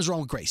 Something's wrong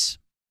with Grace.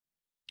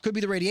 Could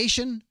be the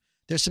radiation.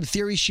 There's some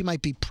theories she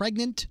might be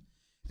pregnant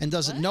and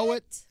doesn't know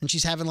it. And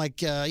she's having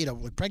like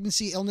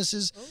pregnancy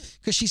illnesses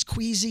because she's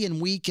queasy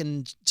and weak.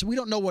 And so we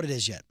don't know what it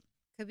is yet.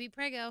 Could be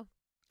prego.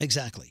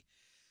 Exactly.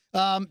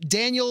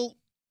 Daniel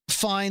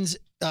finds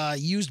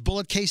used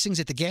bullet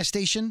casings at the gas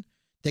station.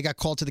 They got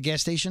called to the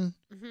gas station.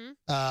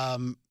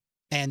 Mm-hmm.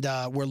 And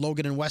where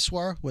Logan and Wes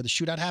were, where the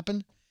shootout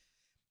happened.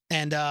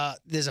 And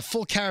there's a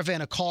full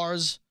caravan of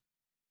cars.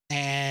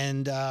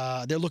 And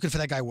they're looking for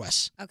that guy,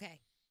 Wes.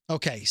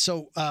 Okay,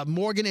 so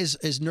Morgan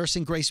is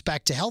nursing Grace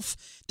back to health.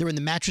 They're in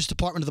the mattress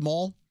department of the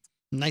mall.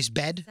 Nice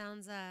bed.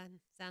 Sounds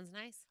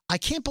nice. I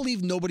can't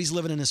believe nobody's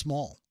living in this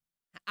mall.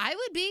 I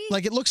would be.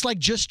 Like, it looks like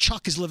just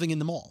Chuck is living in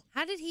the mall.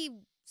 How did he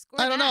score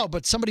I don't that? know,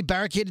 but somebody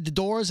barricaded the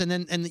doors,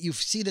 and you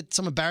see that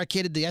someone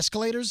barricaded the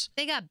escalators.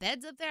 They got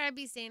beds up there. I'd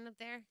be staying up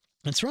there.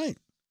 That's right.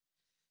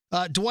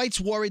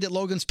 Dwight's worried that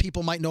Logan's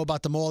people might know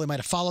about the mall. They might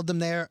have followed them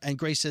there. And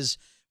Grace says,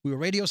 we were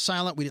radio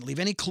silent. We didn't leave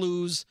any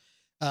clues.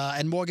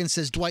 And Morgan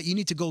says, Dwight, you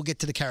need to go get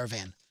to the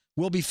caravan.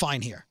 We'll be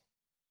fine here.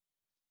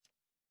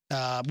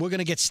 We're going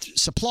to get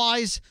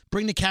supplies,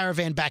 bring the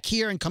caravan back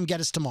here, and come get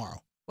us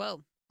tomorrow.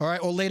 Whoa. All right,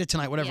 or later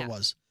tonight, whatever it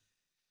was.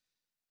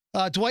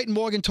 Dwight and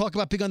Morgan talk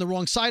about being on the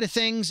wrong side of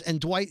things, and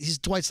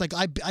Dwight's like,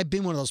 I've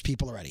been one of those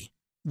people already,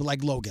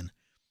 like Logan.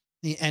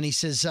 And he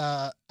says,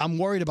 I'm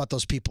worried about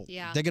those people.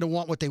 Yeah. They're going to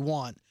want what they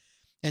want.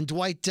 And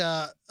Dwight's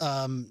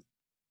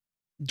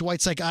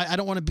like, I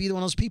don't want to be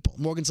one of those people.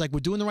 Morgan's like,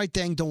 we're doing the right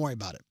thing. Don't worry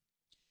about it.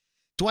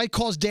 Dwight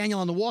calls Daniel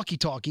on the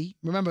walkie-talkie.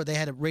 Remember, they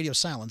had a radio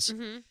silence.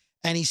 Mm-hmm.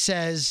 And he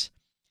says,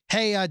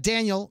 hey,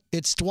 Daniel,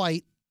 it's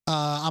Dwight.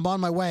 I'm on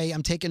my way.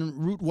 I'm taking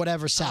route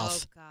whatever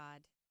south. Oh,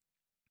 God.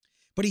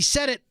 But he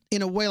said it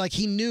in a way like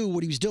he knew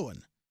what he was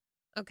doing.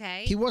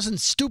 Okay. He wasn't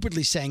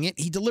stupidly saying it.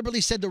 He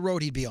deliberately said the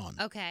road he'd be on.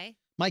 Okay.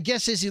 My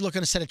guess is he's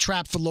looking to set a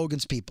trap for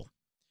Logan's people.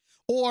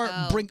 Or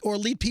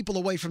lead people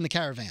away from the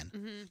caravan.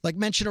 Mm-hmm. Like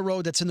mention a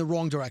road that's in the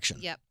wrong direction.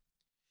 Yep.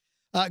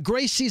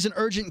 Grace sees an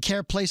urgent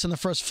care place on the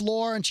first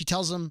floor, and she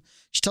tells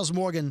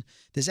Morgan,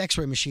 there's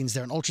x-ray machines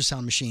there and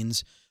ultrasound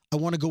machines. I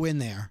want to go in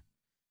there.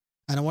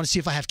 And I want to see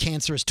if I have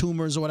cancerous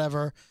tumors or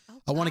whatever.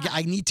 Oh,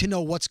 I need to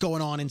know what's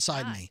going on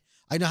inside me.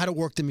 I know how to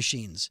work the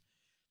machines.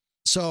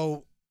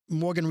 So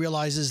Morgan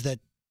realizes that,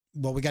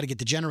 well, we got to get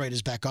the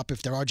generators back up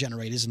if there are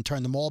generators and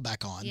turn them all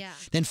back on. Yeah.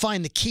 Then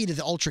find the key to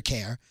the ultra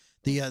care,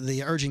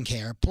 the urgent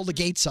care, pull the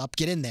gates up,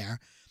 get in there,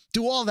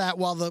 do all that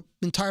while the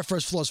entire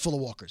first floor is full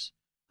of walkers.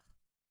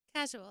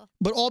 Casual.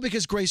 But all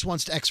because Grace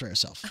wants to x-ray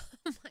herself.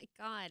 Oh, my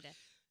God.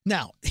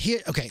 Now,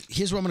 here's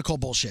what I'm going to call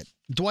bullshit.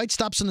 Dwight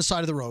stops on the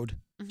side of the road.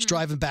 He's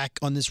driving back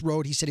on this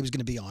road he said he was going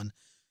to be on.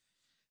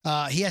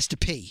 He has to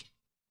pee.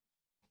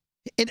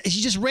 And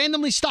he just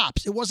randomly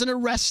stops. It wasn't a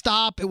rest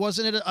stop. It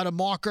wasn't at a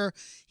marker.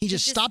 He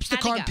just stops the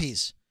car and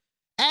pees.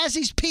 As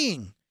he's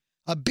peeing,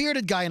 a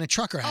bearded guy in a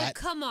trucker hat. Oh,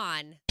 come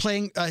on.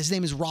 Playing, his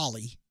name is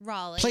Raleigh.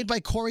 Played by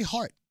Corey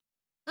Hart.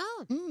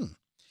 Oh.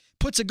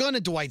 Puts a gun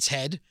at Dwight's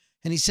head,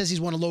 and he says he's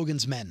one of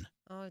Logan's men.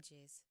 Oh,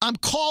 jeez. I'm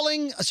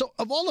calling. So,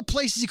 of all the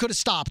places he could have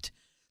stopped,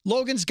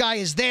 Logan's guy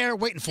is there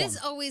waiting for him.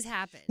 This always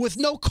happens. With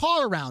no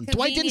car around.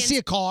 Dwight didn't see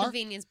a car.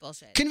 Convenience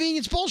bullshit.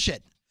 Convenience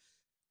bullshit.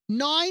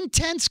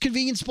 9/10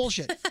 convenience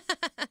bullshit.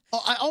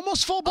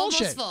 Almost full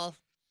bullshit. Almost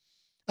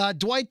full.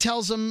 Dwight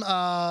tells him,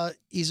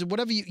 he said,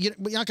 whatever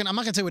I'm not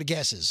going to tell you what a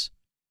gas is.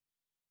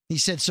 He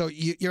said, so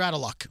you're out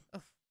of luck.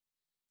 Oh.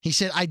 He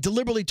said, I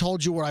deliberately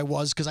told you where I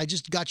was because I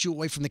just got you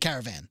away from the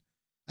caravan.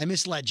 I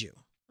misled you.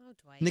 Oh,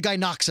 Dwight. And the guy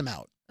knocks him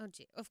out. Oh,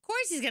 gee. Of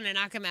course he's going to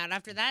knock him out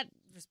after that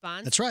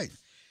response. That's right.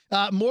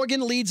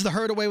 Morgan leads the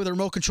herd away with a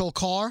remote control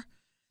car,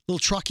 little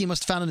truck he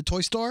must have found in a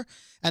toy store,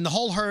 and the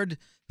whole herd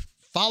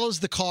follows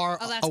the car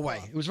away.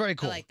 Cool. It was very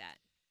cool. I like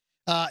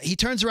that. He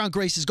turns around.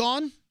 Grace is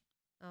gone.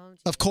 Oh,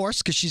 of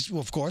course, because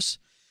of course.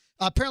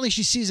 Apparently,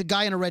 she sees a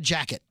guy in a red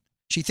jacket.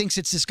 She thinks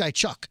it's this guy,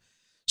 Chuck.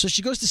 So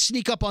she goes to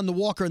sneak up on the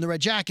walker in the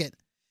red jacket,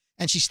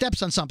 and she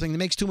steps on something that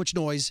makes too much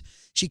noise.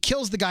 She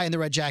kills the guy in the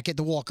red jacket,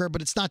 the walker,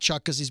 but it's not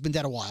Chuck because he's been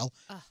dead a while.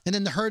 And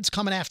then the herd's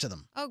coming after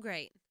them. Oh,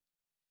 great.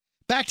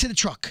 Back to the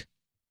truck.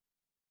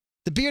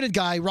 The bearded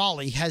guy,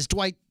 Raleigh, has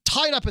Dwight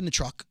tied up in the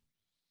truck.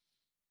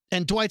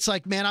 And Dwight's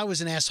like, man, I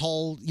was an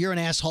asshole. You're an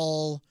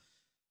asshole.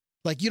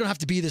 Like, you don't have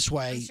to be this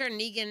way. I'm sure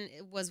Negan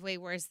was way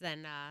worse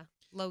than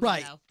Logan,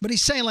 right. though. But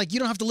he's saying, like, you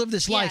don't have to live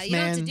this life, you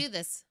man. don't have to do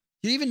this.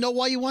 You even know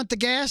why you want the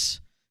gas?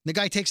 And the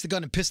guy takes the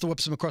gun and pistol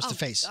whips him across the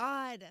face. Oh,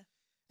 God.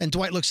 And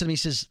Dwight looks at him. He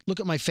says, look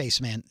at my face,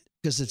 man.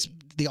 Because it's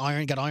the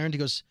iron got ironed. He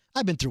goes,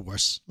 I've been through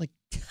worse. Like,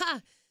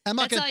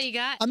 That's all you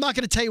got? I'm not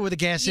going to tell you where the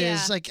gas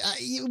is. Like,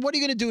 what are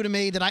you going to do to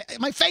me that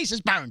my face is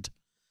burned?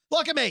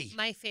 Look at me.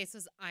 My face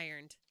was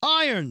ironed.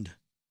 Ironed.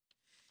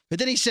 But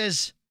then he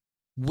says,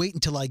 wait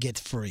until I get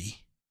free.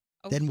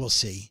 Oh. Then we'll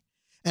see.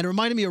 And it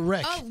reminded me of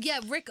Rick. Oh, yeah.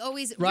 Rick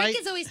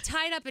is always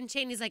tied up and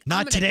chained. He's like,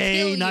 not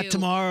today, not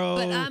tomorrow.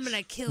 But I'm going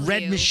to kill you.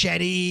 Red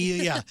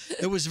machete. Yeah.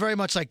 It was very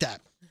much like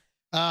that.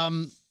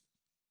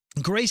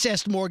 Grace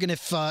asked Morgan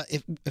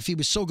if he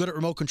was so good at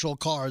remote control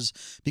cars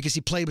because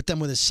he played with them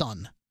with his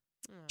son.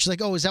 She's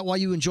like, oh, is that why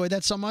you enjoy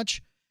that so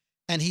much?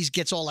 And he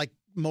gets all like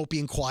mopey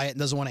and quiet and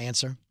doesn't want to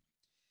answer.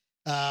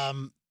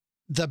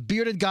 The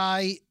bearded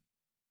guy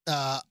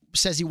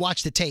says he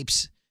watched the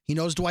tapes. He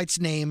knows Dwight's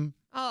name.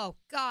 Oh,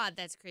 God,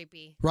 that's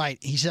creepy. Right.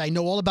 He said, I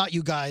know all about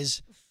you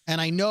guys.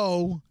 And I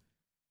know,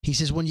 he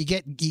says, when you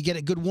get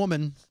a good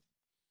woman,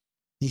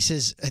 he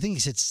says, I think he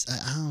said,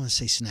 I don't want to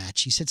say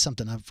snatch. He said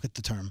something, I forget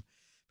the term.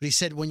 But he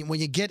said, when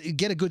you get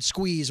a good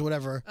squeeze or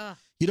whatever,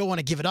 you don't want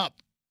to give it up.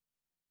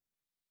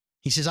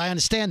 He says, I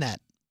understand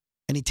that.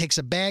 And he takes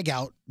a bag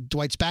out,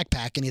 Dwight's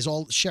backpack, and he has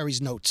all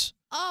Sherry's notes.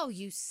 Oh,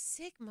 you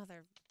sick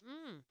mother.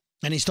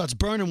 And he starts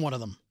burning one of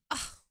them.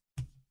 Oh.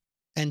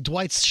 And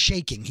Dwight's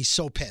shaking. He's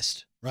so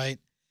pissed, right?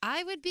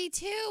 I would be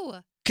too.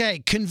 Okay,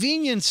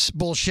 convenience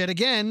bullshit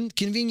again.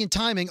 Convenient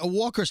timing. A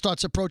walker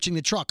starts approaching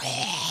the truck.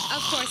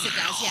 Of course it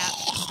does,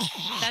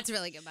 yeah. That's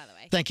really good, by the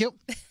way. Thank you.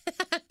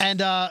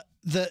 And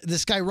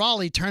this guy,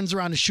 Raleigh, turns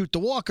around to shoot the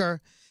walker,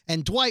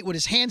 and Dwight, with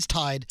his hands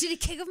tied. Did he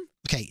kick him?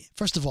 Okay,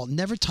 first of all,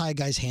 never tie a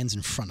guy's hands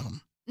in front of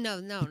him.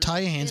 No. Tie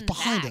your hands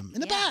behind him,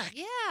 in the back.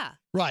 Yeah.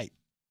 Right.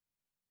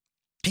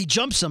 He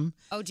jumps him.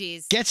 Oh,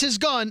 geez. Gets his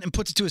gun and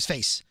puts it to his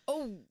face.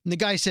 Oh. And the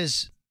guy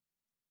says,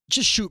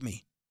 just shoot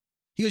me.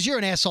 He goes, you're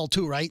an asshole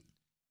too, right?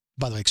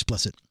 By the way,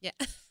 explicit.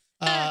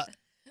 Yeah.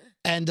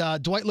 And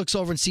Dwight looks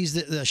over and sees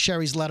the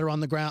Sherry's letter on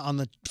the ground, on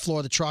the floor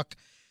of the truck.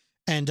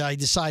 And he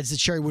decides that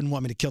Sherry wouldn't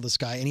want me to kill this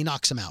guy. And he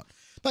knocks him out.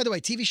 By the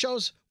way, TV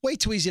shows, way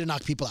too easy to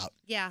knock people out.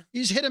 Yeah.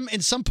 You just hit him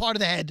in some part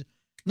of the head,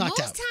 knocked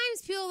out. Most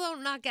times people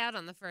don't knock out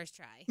on the first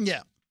try.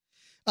 Yeah.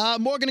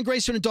 Morgan and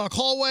Grace are in a dark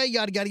hallway,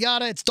 yada, yada,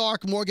 yada. It's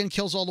dark. Morgan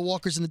kills all the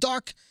walkers in the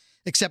dark,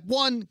 except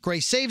one.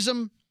 Grace saves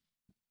him.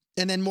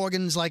 And then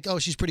Morgan's like, oh,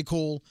 she's pretty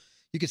cool.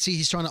 You can see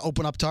he's trying to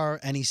open up to her,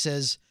 and he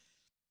says,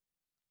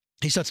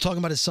 He starts talking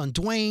about his son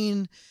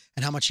Dwayne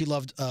and how much he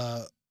loved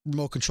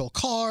remote control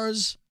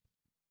cars.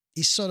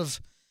 He's sort of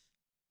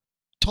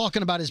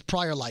talking about his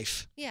prior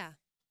life. Yeah.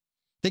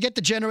 They get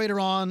the generator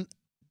on.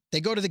 They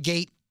go to the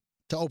gate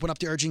to open up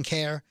the urgent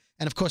care.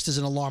 And, of course, there's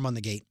an alarm on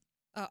the gate.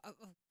 Oh,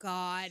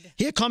 God.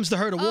 Here comes the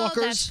herd of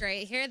walkers. Oh, that's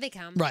great. Here they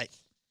come. Right.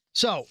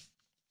 So,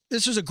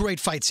 this was a great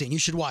fight scene. You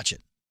should watch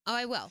it. Oh,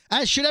 I will.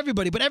 As should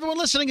everybody. But everyone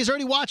listening has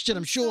already watched it,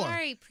 I'm sure.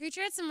 Sorry.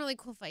 Preacher had some really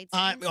cool fights.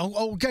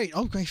 Great.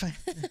 Oh, great. Fine.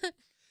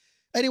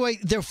 Anyway,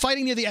 they're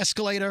fighting near the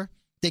escalator.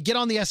 They get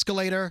on the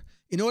escalator.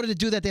 In order to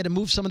do that, they had to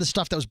move some of the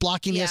stuff that was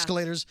blocking the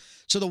escalators.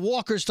 So the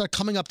walkers start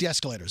coming up the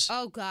escalators.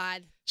 Oh,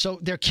 God. So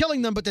they're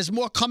killing them, but there's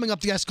more coming up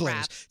the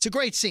escalators. Crap. It's a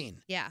great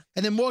scene. Yeah.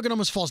 And then Morgan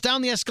almost falls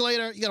down the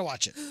escalator. You got to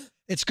watch it.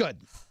 It's good.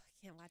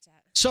 I can't watch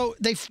that. So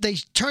they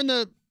turn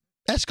the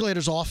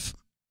escalators off.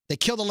 They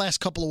kill the last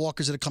couple of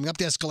walkers that are coming up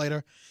the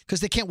escalator because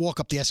they can't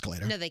walk up the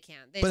escalator. No, they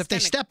can't. But if they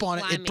step on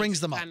it, it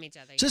brings them up.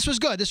 So this was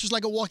good. This was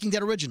like a Walking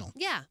Dead original.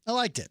 Yeah. I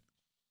liked it.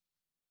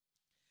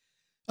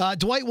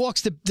 Dwight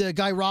walks the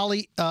guy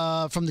Raleigh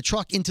from the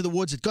truck into the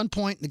woods at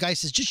gunpoint. The guy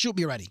says, just shoot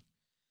me already.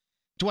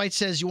 Dwight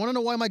says, you want to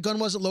know why my gun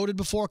wasn't loaded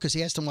before? Because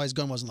he asked him why his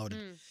gun wasn't loaded.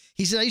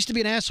 He said, I used to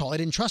be an asshole. I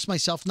didn't trust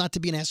myself not to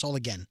be an asshole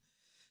again.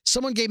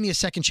 Someone gave me a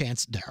second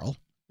chance, Daryl.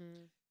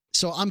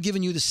 So I'm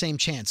giving you the same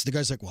chance. The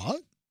guy's like,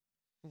 what?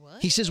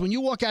 He says, when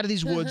you walk out of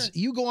these woods,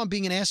 you go on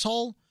being an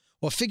asshole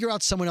or figure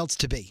out someone else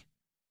to be.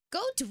 Go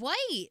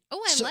Dwight.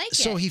 Oh, I like it.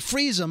 So he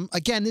frees him.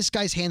 Again, this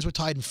guy's hands were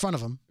tied in front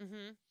of him.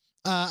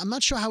 I'm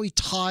not sure how he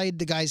tied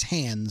the guy's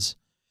hands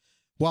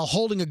while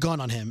holding a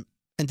gun on him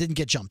and didn't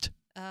get jumped.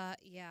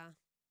 Yeah.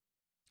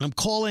 I'm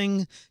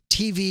calling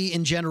TV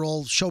in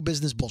general show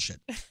business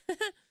bullshit.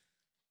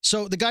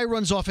 So the guy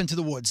runs off into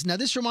the woods. Now,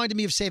 this reminded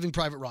me of Saving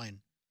Private Ryan.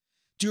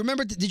 Do you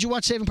remember? Did you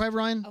watch Saving Private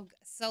Ryan? Oh,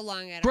 so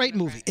long ago. Great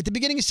movie. At the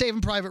beginning of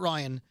Saving Private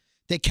Ryan,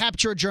 they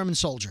capture a German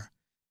soldier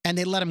and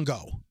they let him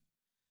go.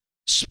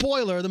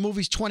 Spoiler, the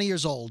movie's 20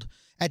 years old.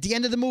 At the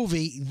end of the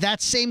movie,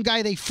 that same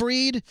guy they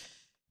freed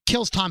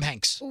kills Tom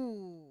Hanks.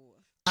 Ooh.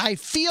 I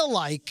feel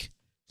like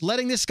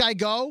letting this guy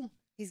go,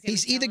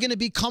 he's either going to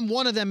become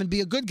one of them and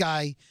be a good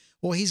guy,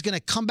 or he's going to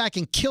come back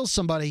and kill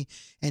somebody,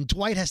 and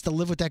Dwight has to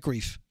live with that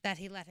grief. That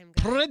he let him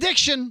go.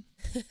 Prediction.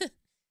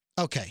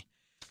 Okay.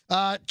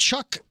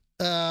 Chuck.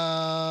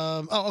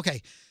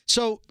 Okay.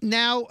 So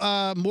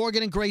now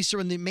Morgan and Grace are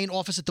in the main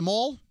office at the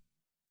mall,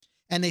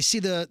 and they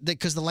see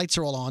because the lights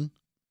are all on,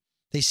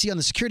 they see on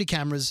the security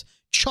cameras,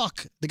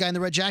 Chuck, the guy in the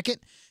red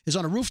jacket, is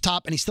on a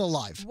rooftop, and he's still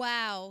alive.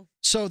 Wow.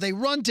 So they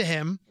run to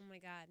him. Oh, my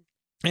God.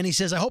 And he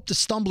says, I hope the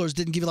stumblers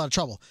didn't give you a lot of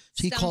trouble.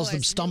 So he calls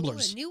them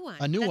stumblers. Ooh, a new one.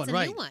 A new That's one, a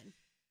right. New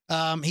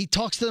one. He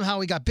talks to them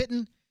how he got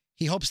bitten.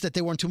 He hopes that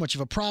they weren't too much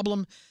of a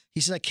problem. He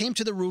says, I came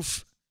to the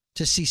roof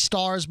to see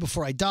stars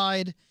before I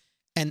died,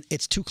 and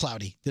it's too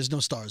cloudy. There's no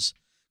stars.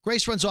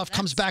 Grace runs off,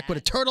 comes back with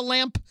a turtle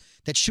lamp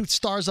that shoots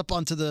stars up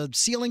onto the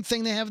ceiling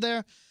thing they have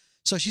there.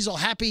 So she's all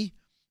happy.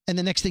 And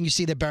the next thing you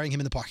see, they're burying him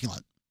in the parking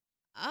lot.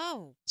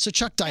 Oh. So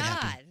Chuck died God.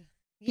 happy.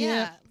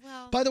 Yeah.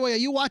 Well. By the way, are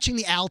you watching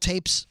the Al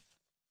tapes?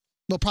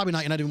 Well, probably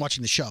not. You're not even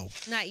watching the show.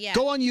 Not yet.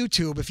 Go on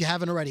YouTube if you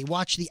haven't already.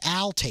 Watch the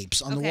Al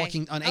tapes on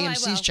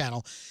AMC's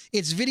channel.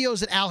 It's videos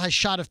that Al has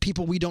shot of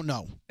people we don't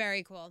know.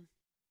 Very cool.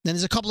 Then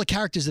there's a couple of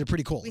characters that are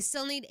pretty cool. We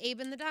still need Abe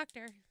and the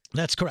doctor.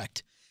 That's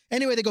correct.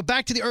 Anyway, they go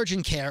back to the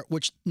urgent care,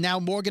 which now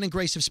Morgan and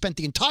Grace have spent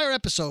the entire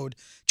episode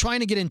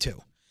trying to get into.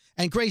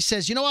 And Grace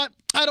says, you know what?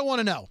 I don't want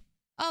to know.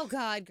 Oh,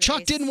 God, Grace.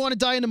 Chuck didn't want to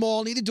die in the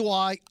mall. Neither do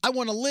I. I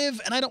want to live,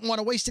 and I don't want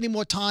to waste any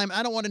more time.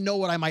 I don't want to know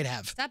what I might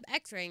have. Stop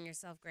x-raying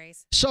yourself,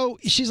 Grace. So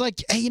she's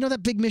like, hey, you know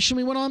that big mission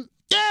we went on?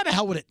 Yeah, the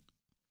hell with it.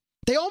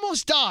 They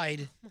almost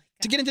died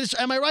to get into this.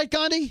 Am I right,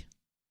 Gandhi?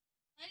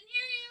 I didn't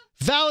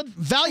hear you.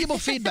 Valuable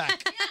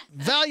feedback.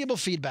 Valuable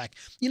feedback.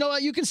 You know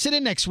what? You can sit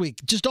in next week.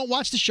 Just don't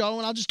watch the show,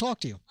 and I'll just talk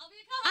to you.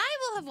 I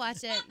will have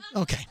watched it.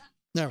 Okay.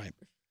 All right.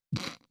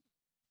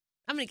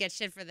 I'm going to get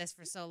shit for this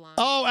for so long.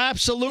 Oh,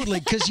 absolutely.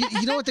 Because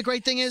you know what the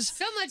great thing is?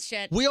 So much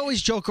shit. We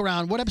always joke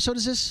around. What episode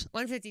is this?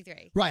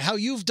 153. Right. How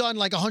you've done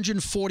like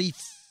 148,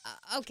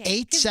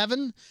 okay.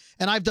 7,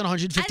 and I've done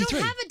 153.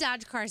 I don't have a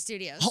Dodge Car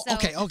Studio. Oh, so.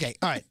 Okay.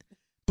 All right.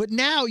 But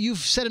now you've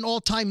set an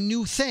all-time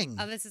new thing.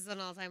 Oh, this is an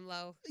all-time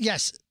low.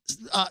 Yes.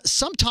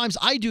 Sometimes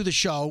I do the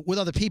show with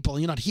other people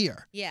and you're not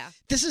here. Yeah.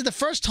 This is the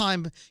first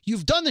time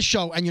you've done the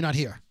show and you're not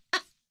here.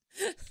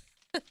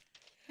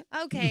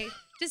 Okay.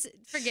 Just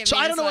forgive me. So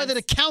I don't know whether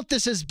to count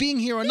this as being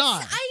here or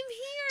not. I'm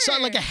here. So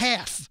like a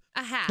half.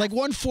 A half. Like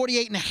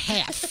 148 and a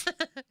half.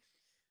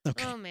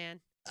 Okay. Oh, man.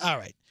 All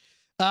right.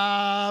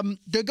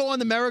 They go on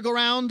the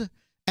merry-go-round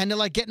and they're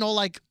like getting all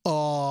like,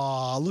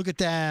 oh, look at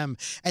them.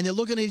 And they're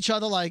looking at each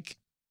other like,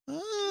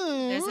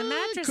 oh, there's a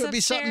mattress could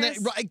be something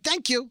upstairs. that, right,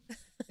 thank you.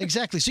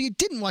 Exactly. So you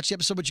didn't watch the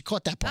episode, but you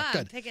caught that part. I'm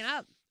Good. picking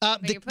up.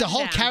 The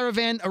whole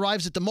caravan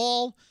arrives at the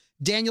mall.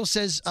 Daniel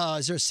says,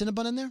 is there a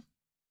Cinnabon in there?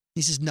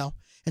 He says, no.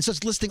 And so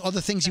it's listing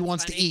other things he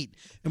wants to eat.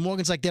 And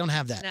Morgan's like, they don't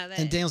have that. No,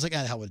 and Daniel's like, the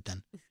hell with it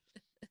then.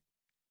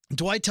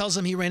 Dwight tells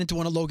him he ran into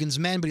one of Logan's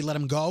men, but he let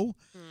him go.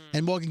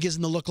 And Morgan gives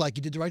him the look like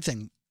you did the right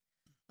thing.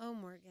 Oh,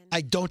 Morgan.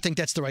 I don't think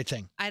that's the right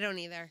thing. I don't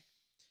either.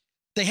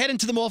 They head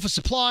into the mall for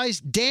supplies.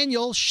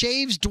 Daniel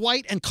shaves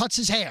Dwight and cuts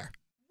his hair.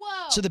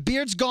 Whoa. So the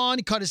beard's gone.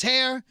 He cut his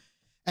hair,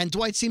 and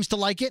Dwight seems to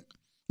like it.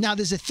 Now,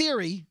 there's a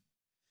theory.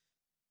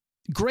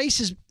 Grace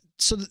is...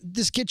 So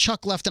this kid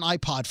Chuck left an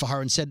iPod for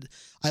her and said,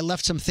 I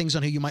left some things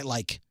on here you might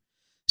like.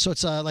 So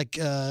it's like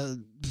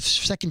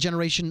second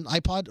generation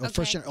iPod or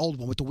first generation old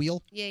one with the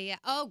wheel. Yeah.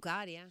 Oh,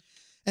 God, yeah.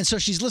 And so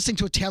she's listening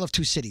to A Tale of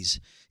Two Cities.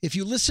 If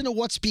you listen to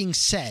what's being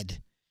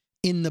said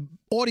in the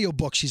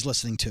audiobook she's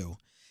listening to,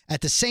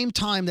 at the same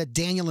time that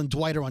Daniel and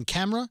Dwight are on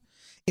camera,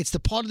 it's the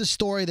part of the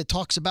story that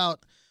talks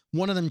about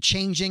one of them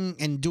changing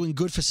and doing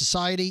good for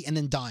society and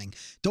then dying.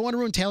 Don't want to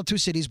ruin Tale of Two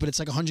Cities, but it's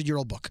like a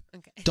 100-year-old book.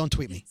 Okay. Don't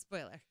tweet me.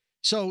 Spoiler.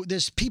 So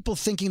there's people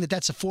thinking that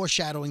that's a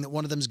foreshadowing that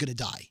one of them is going to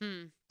die.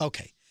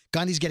 Okay.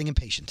 Gandhi's getting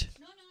impatient.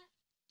 No.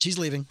 She's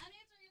leaving.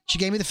 She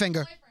gave me the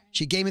finger.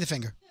 She gave me the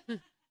finger.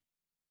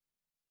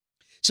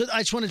 So I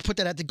just wanted to put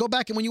that out there. Go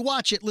back and when you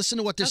watch it, listen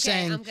to what they're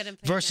saying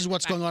versus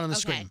what's going on the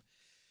screen.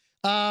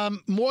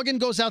 Morgan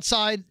goes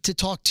outside to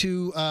talk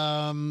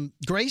to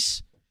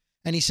Grace,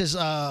 and he says,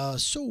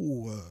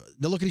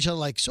 they look at each other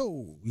like,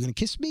 so, you going to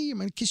kiss me? I'm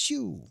going to kiss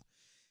you.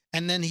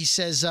 And then he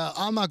says,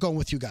 I'm not going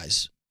with you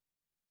guys.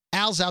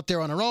 Al's out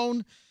there on her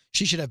own.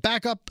 She should have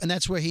backup, and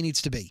that's where he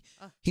needs to be.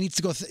 He needs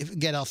to go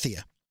get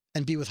Althea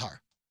and be with her.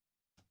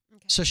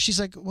 Okay. So she's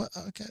like, "What?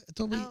 Okay, I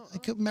thought I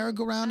could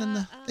merry-go-round and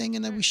the thing,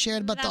 and then we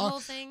shared about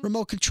the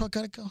remote control.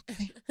 Gotta go.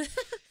 Okay.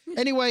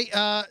 Anyway,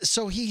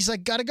 so he's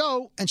like, gotta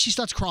go, and she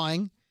starts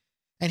crying,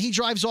 and he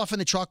drives off in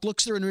the truck,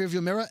 looks at her in the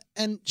rearview mirror,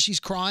 and she's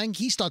crying.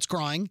 He starts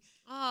crying.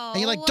 Oh, and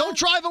you're like, don't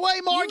drive away,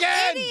 Morgan!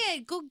 You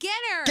idiot! Go get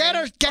her! Get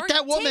her! Get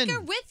that woman! Take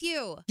her with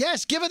you!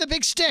 Yes, give her the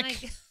big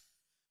stick.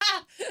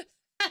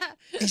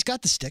 He's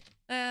got the stick.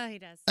 He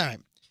does. All right.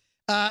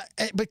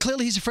 But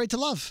clearly he's afraid to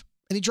love.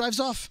 And he drives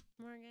off.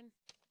 Morgan.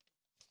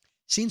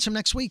 Scenes from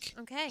next week.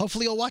 Okay.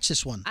 Hopefully you'll watch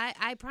this one.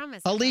 I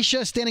promise.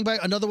 Alicia standing by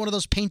another one of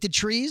those painted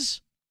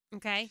trees.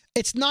 Okay.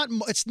 It's not,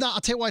 I'll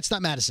tell you why it's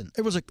not Madison.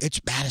 It was like,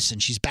 it's Madison.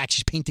 She's back.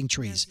 She's painting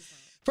trees. No,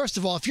 first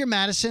of all, if you're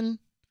Madison,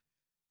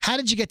 how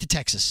did you get to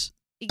Texas?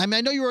 I mean,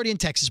 I know you're already in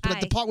Texas, but at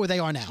the part where they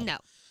are now. No.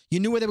 You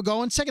knew where they were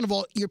going? Second of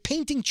all, you're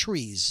painting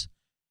trees.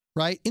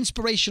 Right?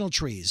 Inspirational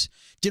trees.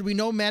 Did we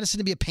know Madison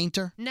to be a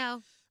painter?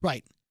 No.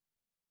 Right.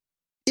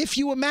 If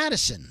you were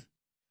Madison,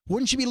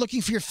 wouldn't you be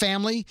looking for your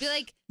family? Be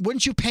like,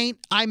 wouldn't you paint,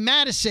 I'm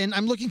Madison,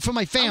 I'm looking for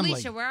my family.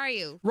 Alicia, where are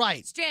you?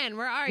 Right. Strand,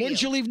 where are you?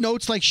 Wouldn't you leave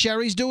notes like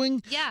Sherry's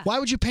doing? Yeah. Why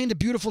would you paint a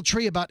beautiful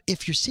tree about,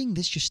 if you're seeing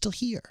this, you're still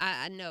here?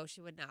 No,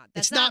 she would not.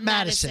 That's not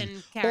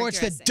Madison. Or it's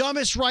the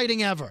dumbest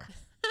writing ever.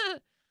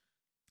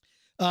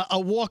 A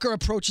walker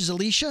approaches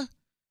Alicia.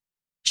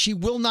 She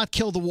will not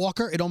kill the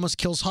walker. It almost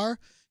kills her.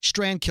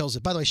 Strand kills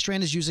it. By the way,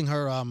 Strand is using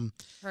her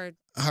thing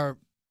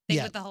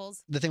with the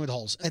holes. The thing with the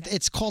holes. Okay.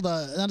 It's called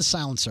not a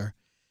silencer,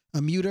 a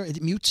muter.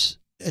 It mutes.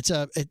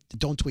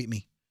 Don't tweet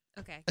me.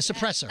 Okay. A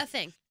suppressor. A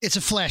thing. It's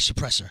a flash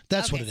suppressor.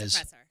 That's what it is.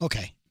 Suppressor.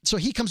 Okay. So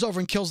he comes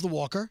over and kills the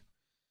walker.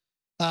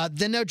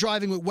 Then they're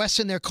driving with Wes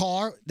in their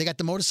car. They got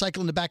the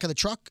motorcycle in the back of the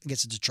truck. I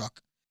guess it's a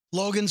truck.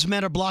 Logan's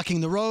men are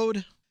blocking the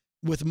road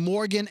with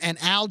Morgan and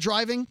Al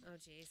driving. Oh,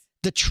 jeez.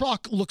 The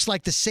truck looks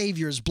like the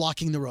Savior's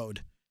blocking the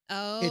road.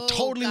 Oh, it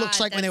totally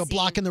looks like when they were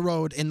blocking the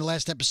road in the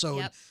last episode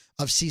Yep.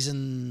 of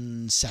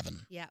season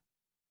 7. Yeah.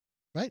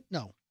 Right?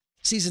 No.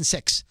 Season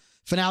 6.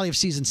 Finale of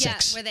season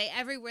 6. Yeah, where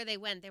everywhere they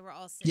went, they were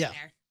all sitting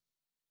there.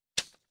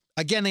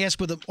 Again, they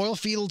ask where the oil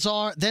fields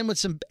are. Then with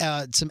some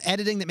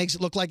editing that makes it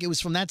look like it was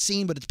from that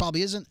scene, but it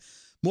probably isn't.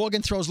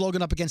 Morgan throws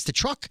Logan up against the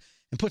truck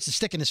and puts a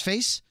stick in his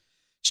face.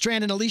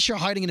 Strand and Alicia are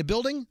hiding in a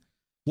building.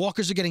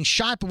 Walkers are getting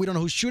shot, but we don't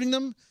know who's shooting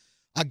them.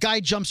 A guy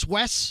jumps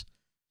Wes,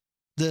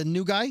 the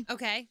new guy.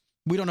 Okay.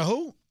 We don't know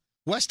who.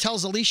 Wes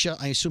tells Alicia,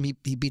 I assume he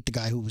beat the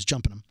guy who was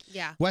jumping him.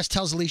 Yeah. Wes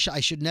tells Alicia, I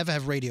should never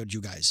have radioed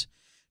you guys.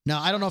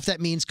 Now, I don't know if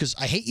that means because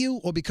I hate you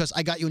or because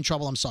I got you in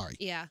trouble. I'm sorry.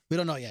 Yeah. We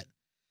don't know yet.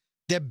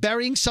 They're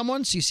burying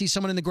someone. So you see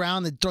someone in the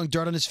ground. They're throwing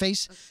dirt on his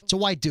face. Okay. It's a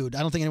white dude.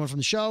 I don't think anyone from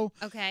the show.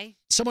 Okay.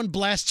 Someone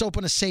blasts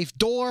open a safe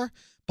door.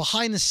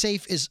 Behind the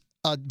safe is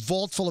a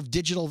vault full of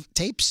digital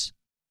tapes.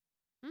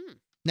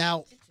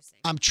 Now,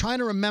 I'm trying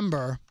to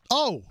remember.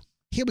 Oh,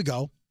 here we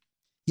go.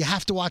 You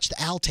have to watch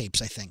the Al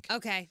tapes, I think.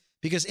 Okay.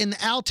 Because in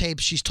the Al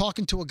tapes, she's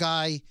talking to a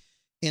guy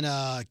in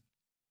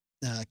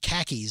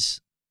khakis,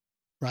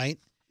 right?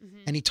 Mm-hmm.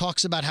 And he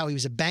talks about how he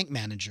was a bank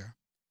manager.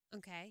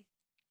 Okay.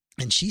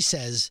 And she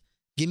says,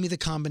 give me the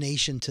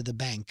combination to the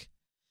bank.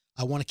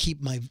 I want to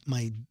keep my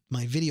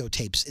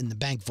videotapes in the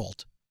bank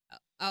vault.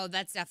 Oh,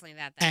 that's definitely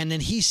that. And then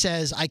he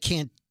says, I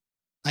can't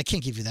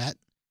give you that.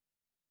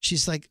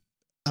 She's like,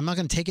 I'm not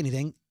going to take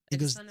anything. He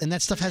goes, and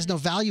that stuff has no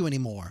value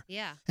anymore.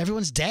 Yeah.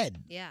 Everyone's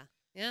dead. Yeah.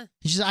 Yeah.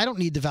 She says, I don't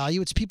need the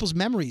value. It's people's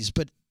memories.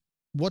 But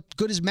what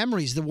good is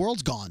memories? The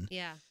world's gone.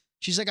 Yeah.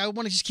 She's like, I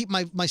want to just keep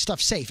my stuff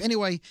safe.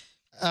 Anyway,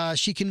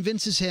 she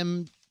convinces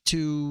him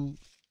to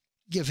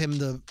give him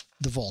the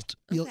vault.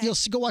 Okay. You'll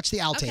go watch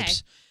the Al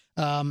tapes.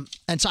 And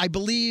so I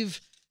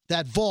believe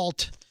that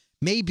vault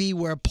may be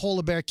where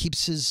Polar Bear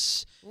keeps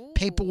his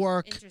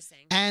paperwork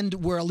and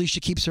where Alicia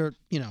keeps her,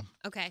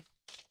 Okay.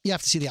 You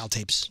have to see the Al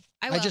tapes.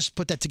 I just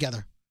put that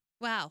together.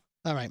 Wow.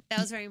 All right. That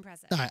was very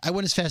impressive. All right. I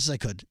went as fast as I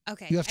could.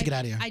 Okay. You have to get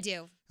out of here. I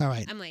do. All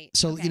right. I'm late.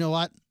 So Okay. you know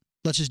what?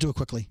 Let's just do it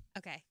quickly.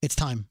 Okay. It's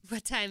time.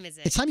 What time is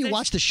it? It's time you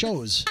watch the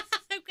shows.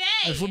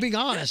 Okay. If we're being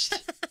honest.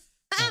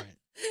 All right.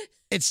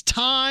 It's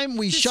time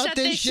we shut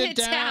this shit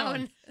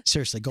down.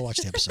 Seriously, go watch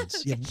the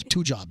episodes. You have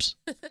 2 jobs.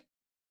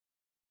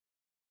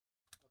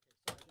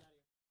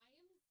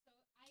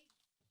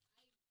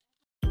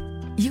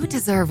 You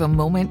deserve a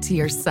moment to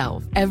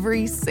yourself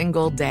every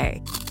single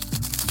day.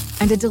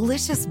 And a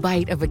delicious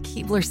bite of a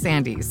Keebler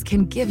Sandies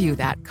can give you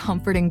that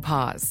comforting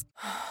pause.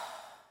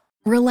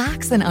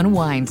 Relax and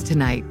unwind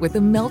tonight with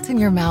the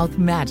melt-in-your-mouth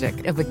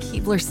magic of a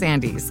Keebler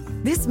Sandies.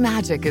 This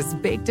magic is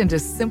baked into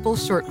simple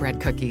shortbread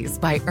cookies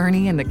by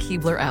Ernie and the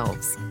Keebler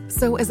Elves.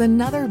 So as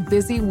another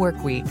busy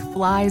work week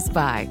flies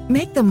by,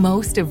 make the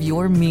most of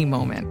your me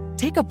moment.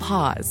 Take a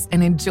pause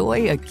and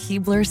enjoy a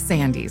Keebler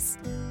Sandies.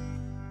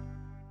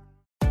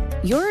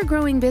 You're a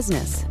growing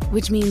business,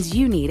 which means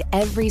you need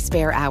every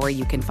spare hour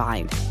you can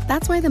find.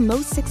 That's why the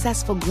most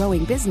successful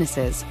growing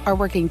businesses are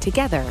working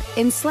together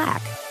in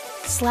Slack.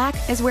 Slack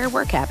is where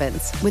work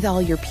happens, with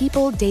all your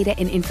people, data,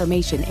 and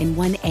information in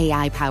one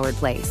AI-powered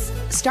place.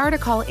 Start a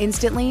call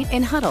instantly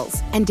in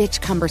huddles and ditch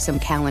cumbersome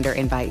calendar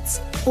invites.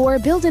 Or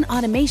build an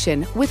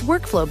automation with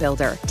Workflow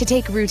Builder to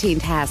take routine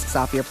tasks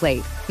off your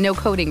plate. No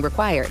coding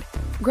required.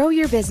 Grow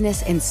your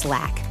business in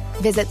Slack.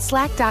 Visit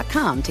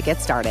slack.com to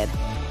get started.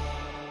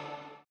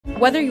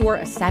 Whether you're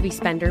a savvy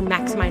spender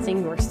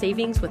maximizing your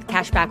savings with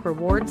cashback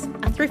rewards,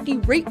 a thrifty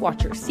rate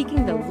watcher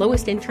seeking the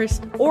lowest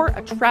interest, or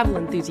a travel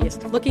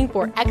enthusiast looking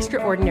for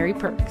extraordinary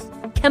perks,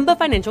 Kemba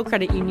Financial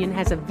Credit Union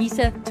has a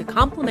visa to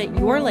complement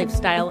your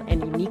lifestyle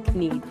and unique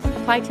needs.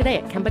 Apply today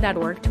at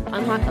Kemba.org to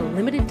unlock a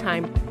limited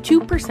time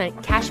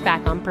 2% cash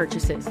back on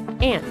purchases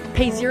and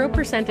pay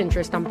 0%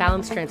 interest on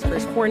balance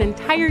transfers for an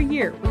entire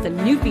year with a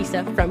new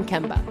visa from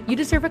Kemba. You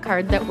deserve a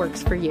card that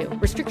works for you.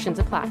 Restrictions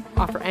apply.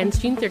 Offer ends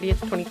June 30th,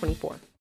 2024.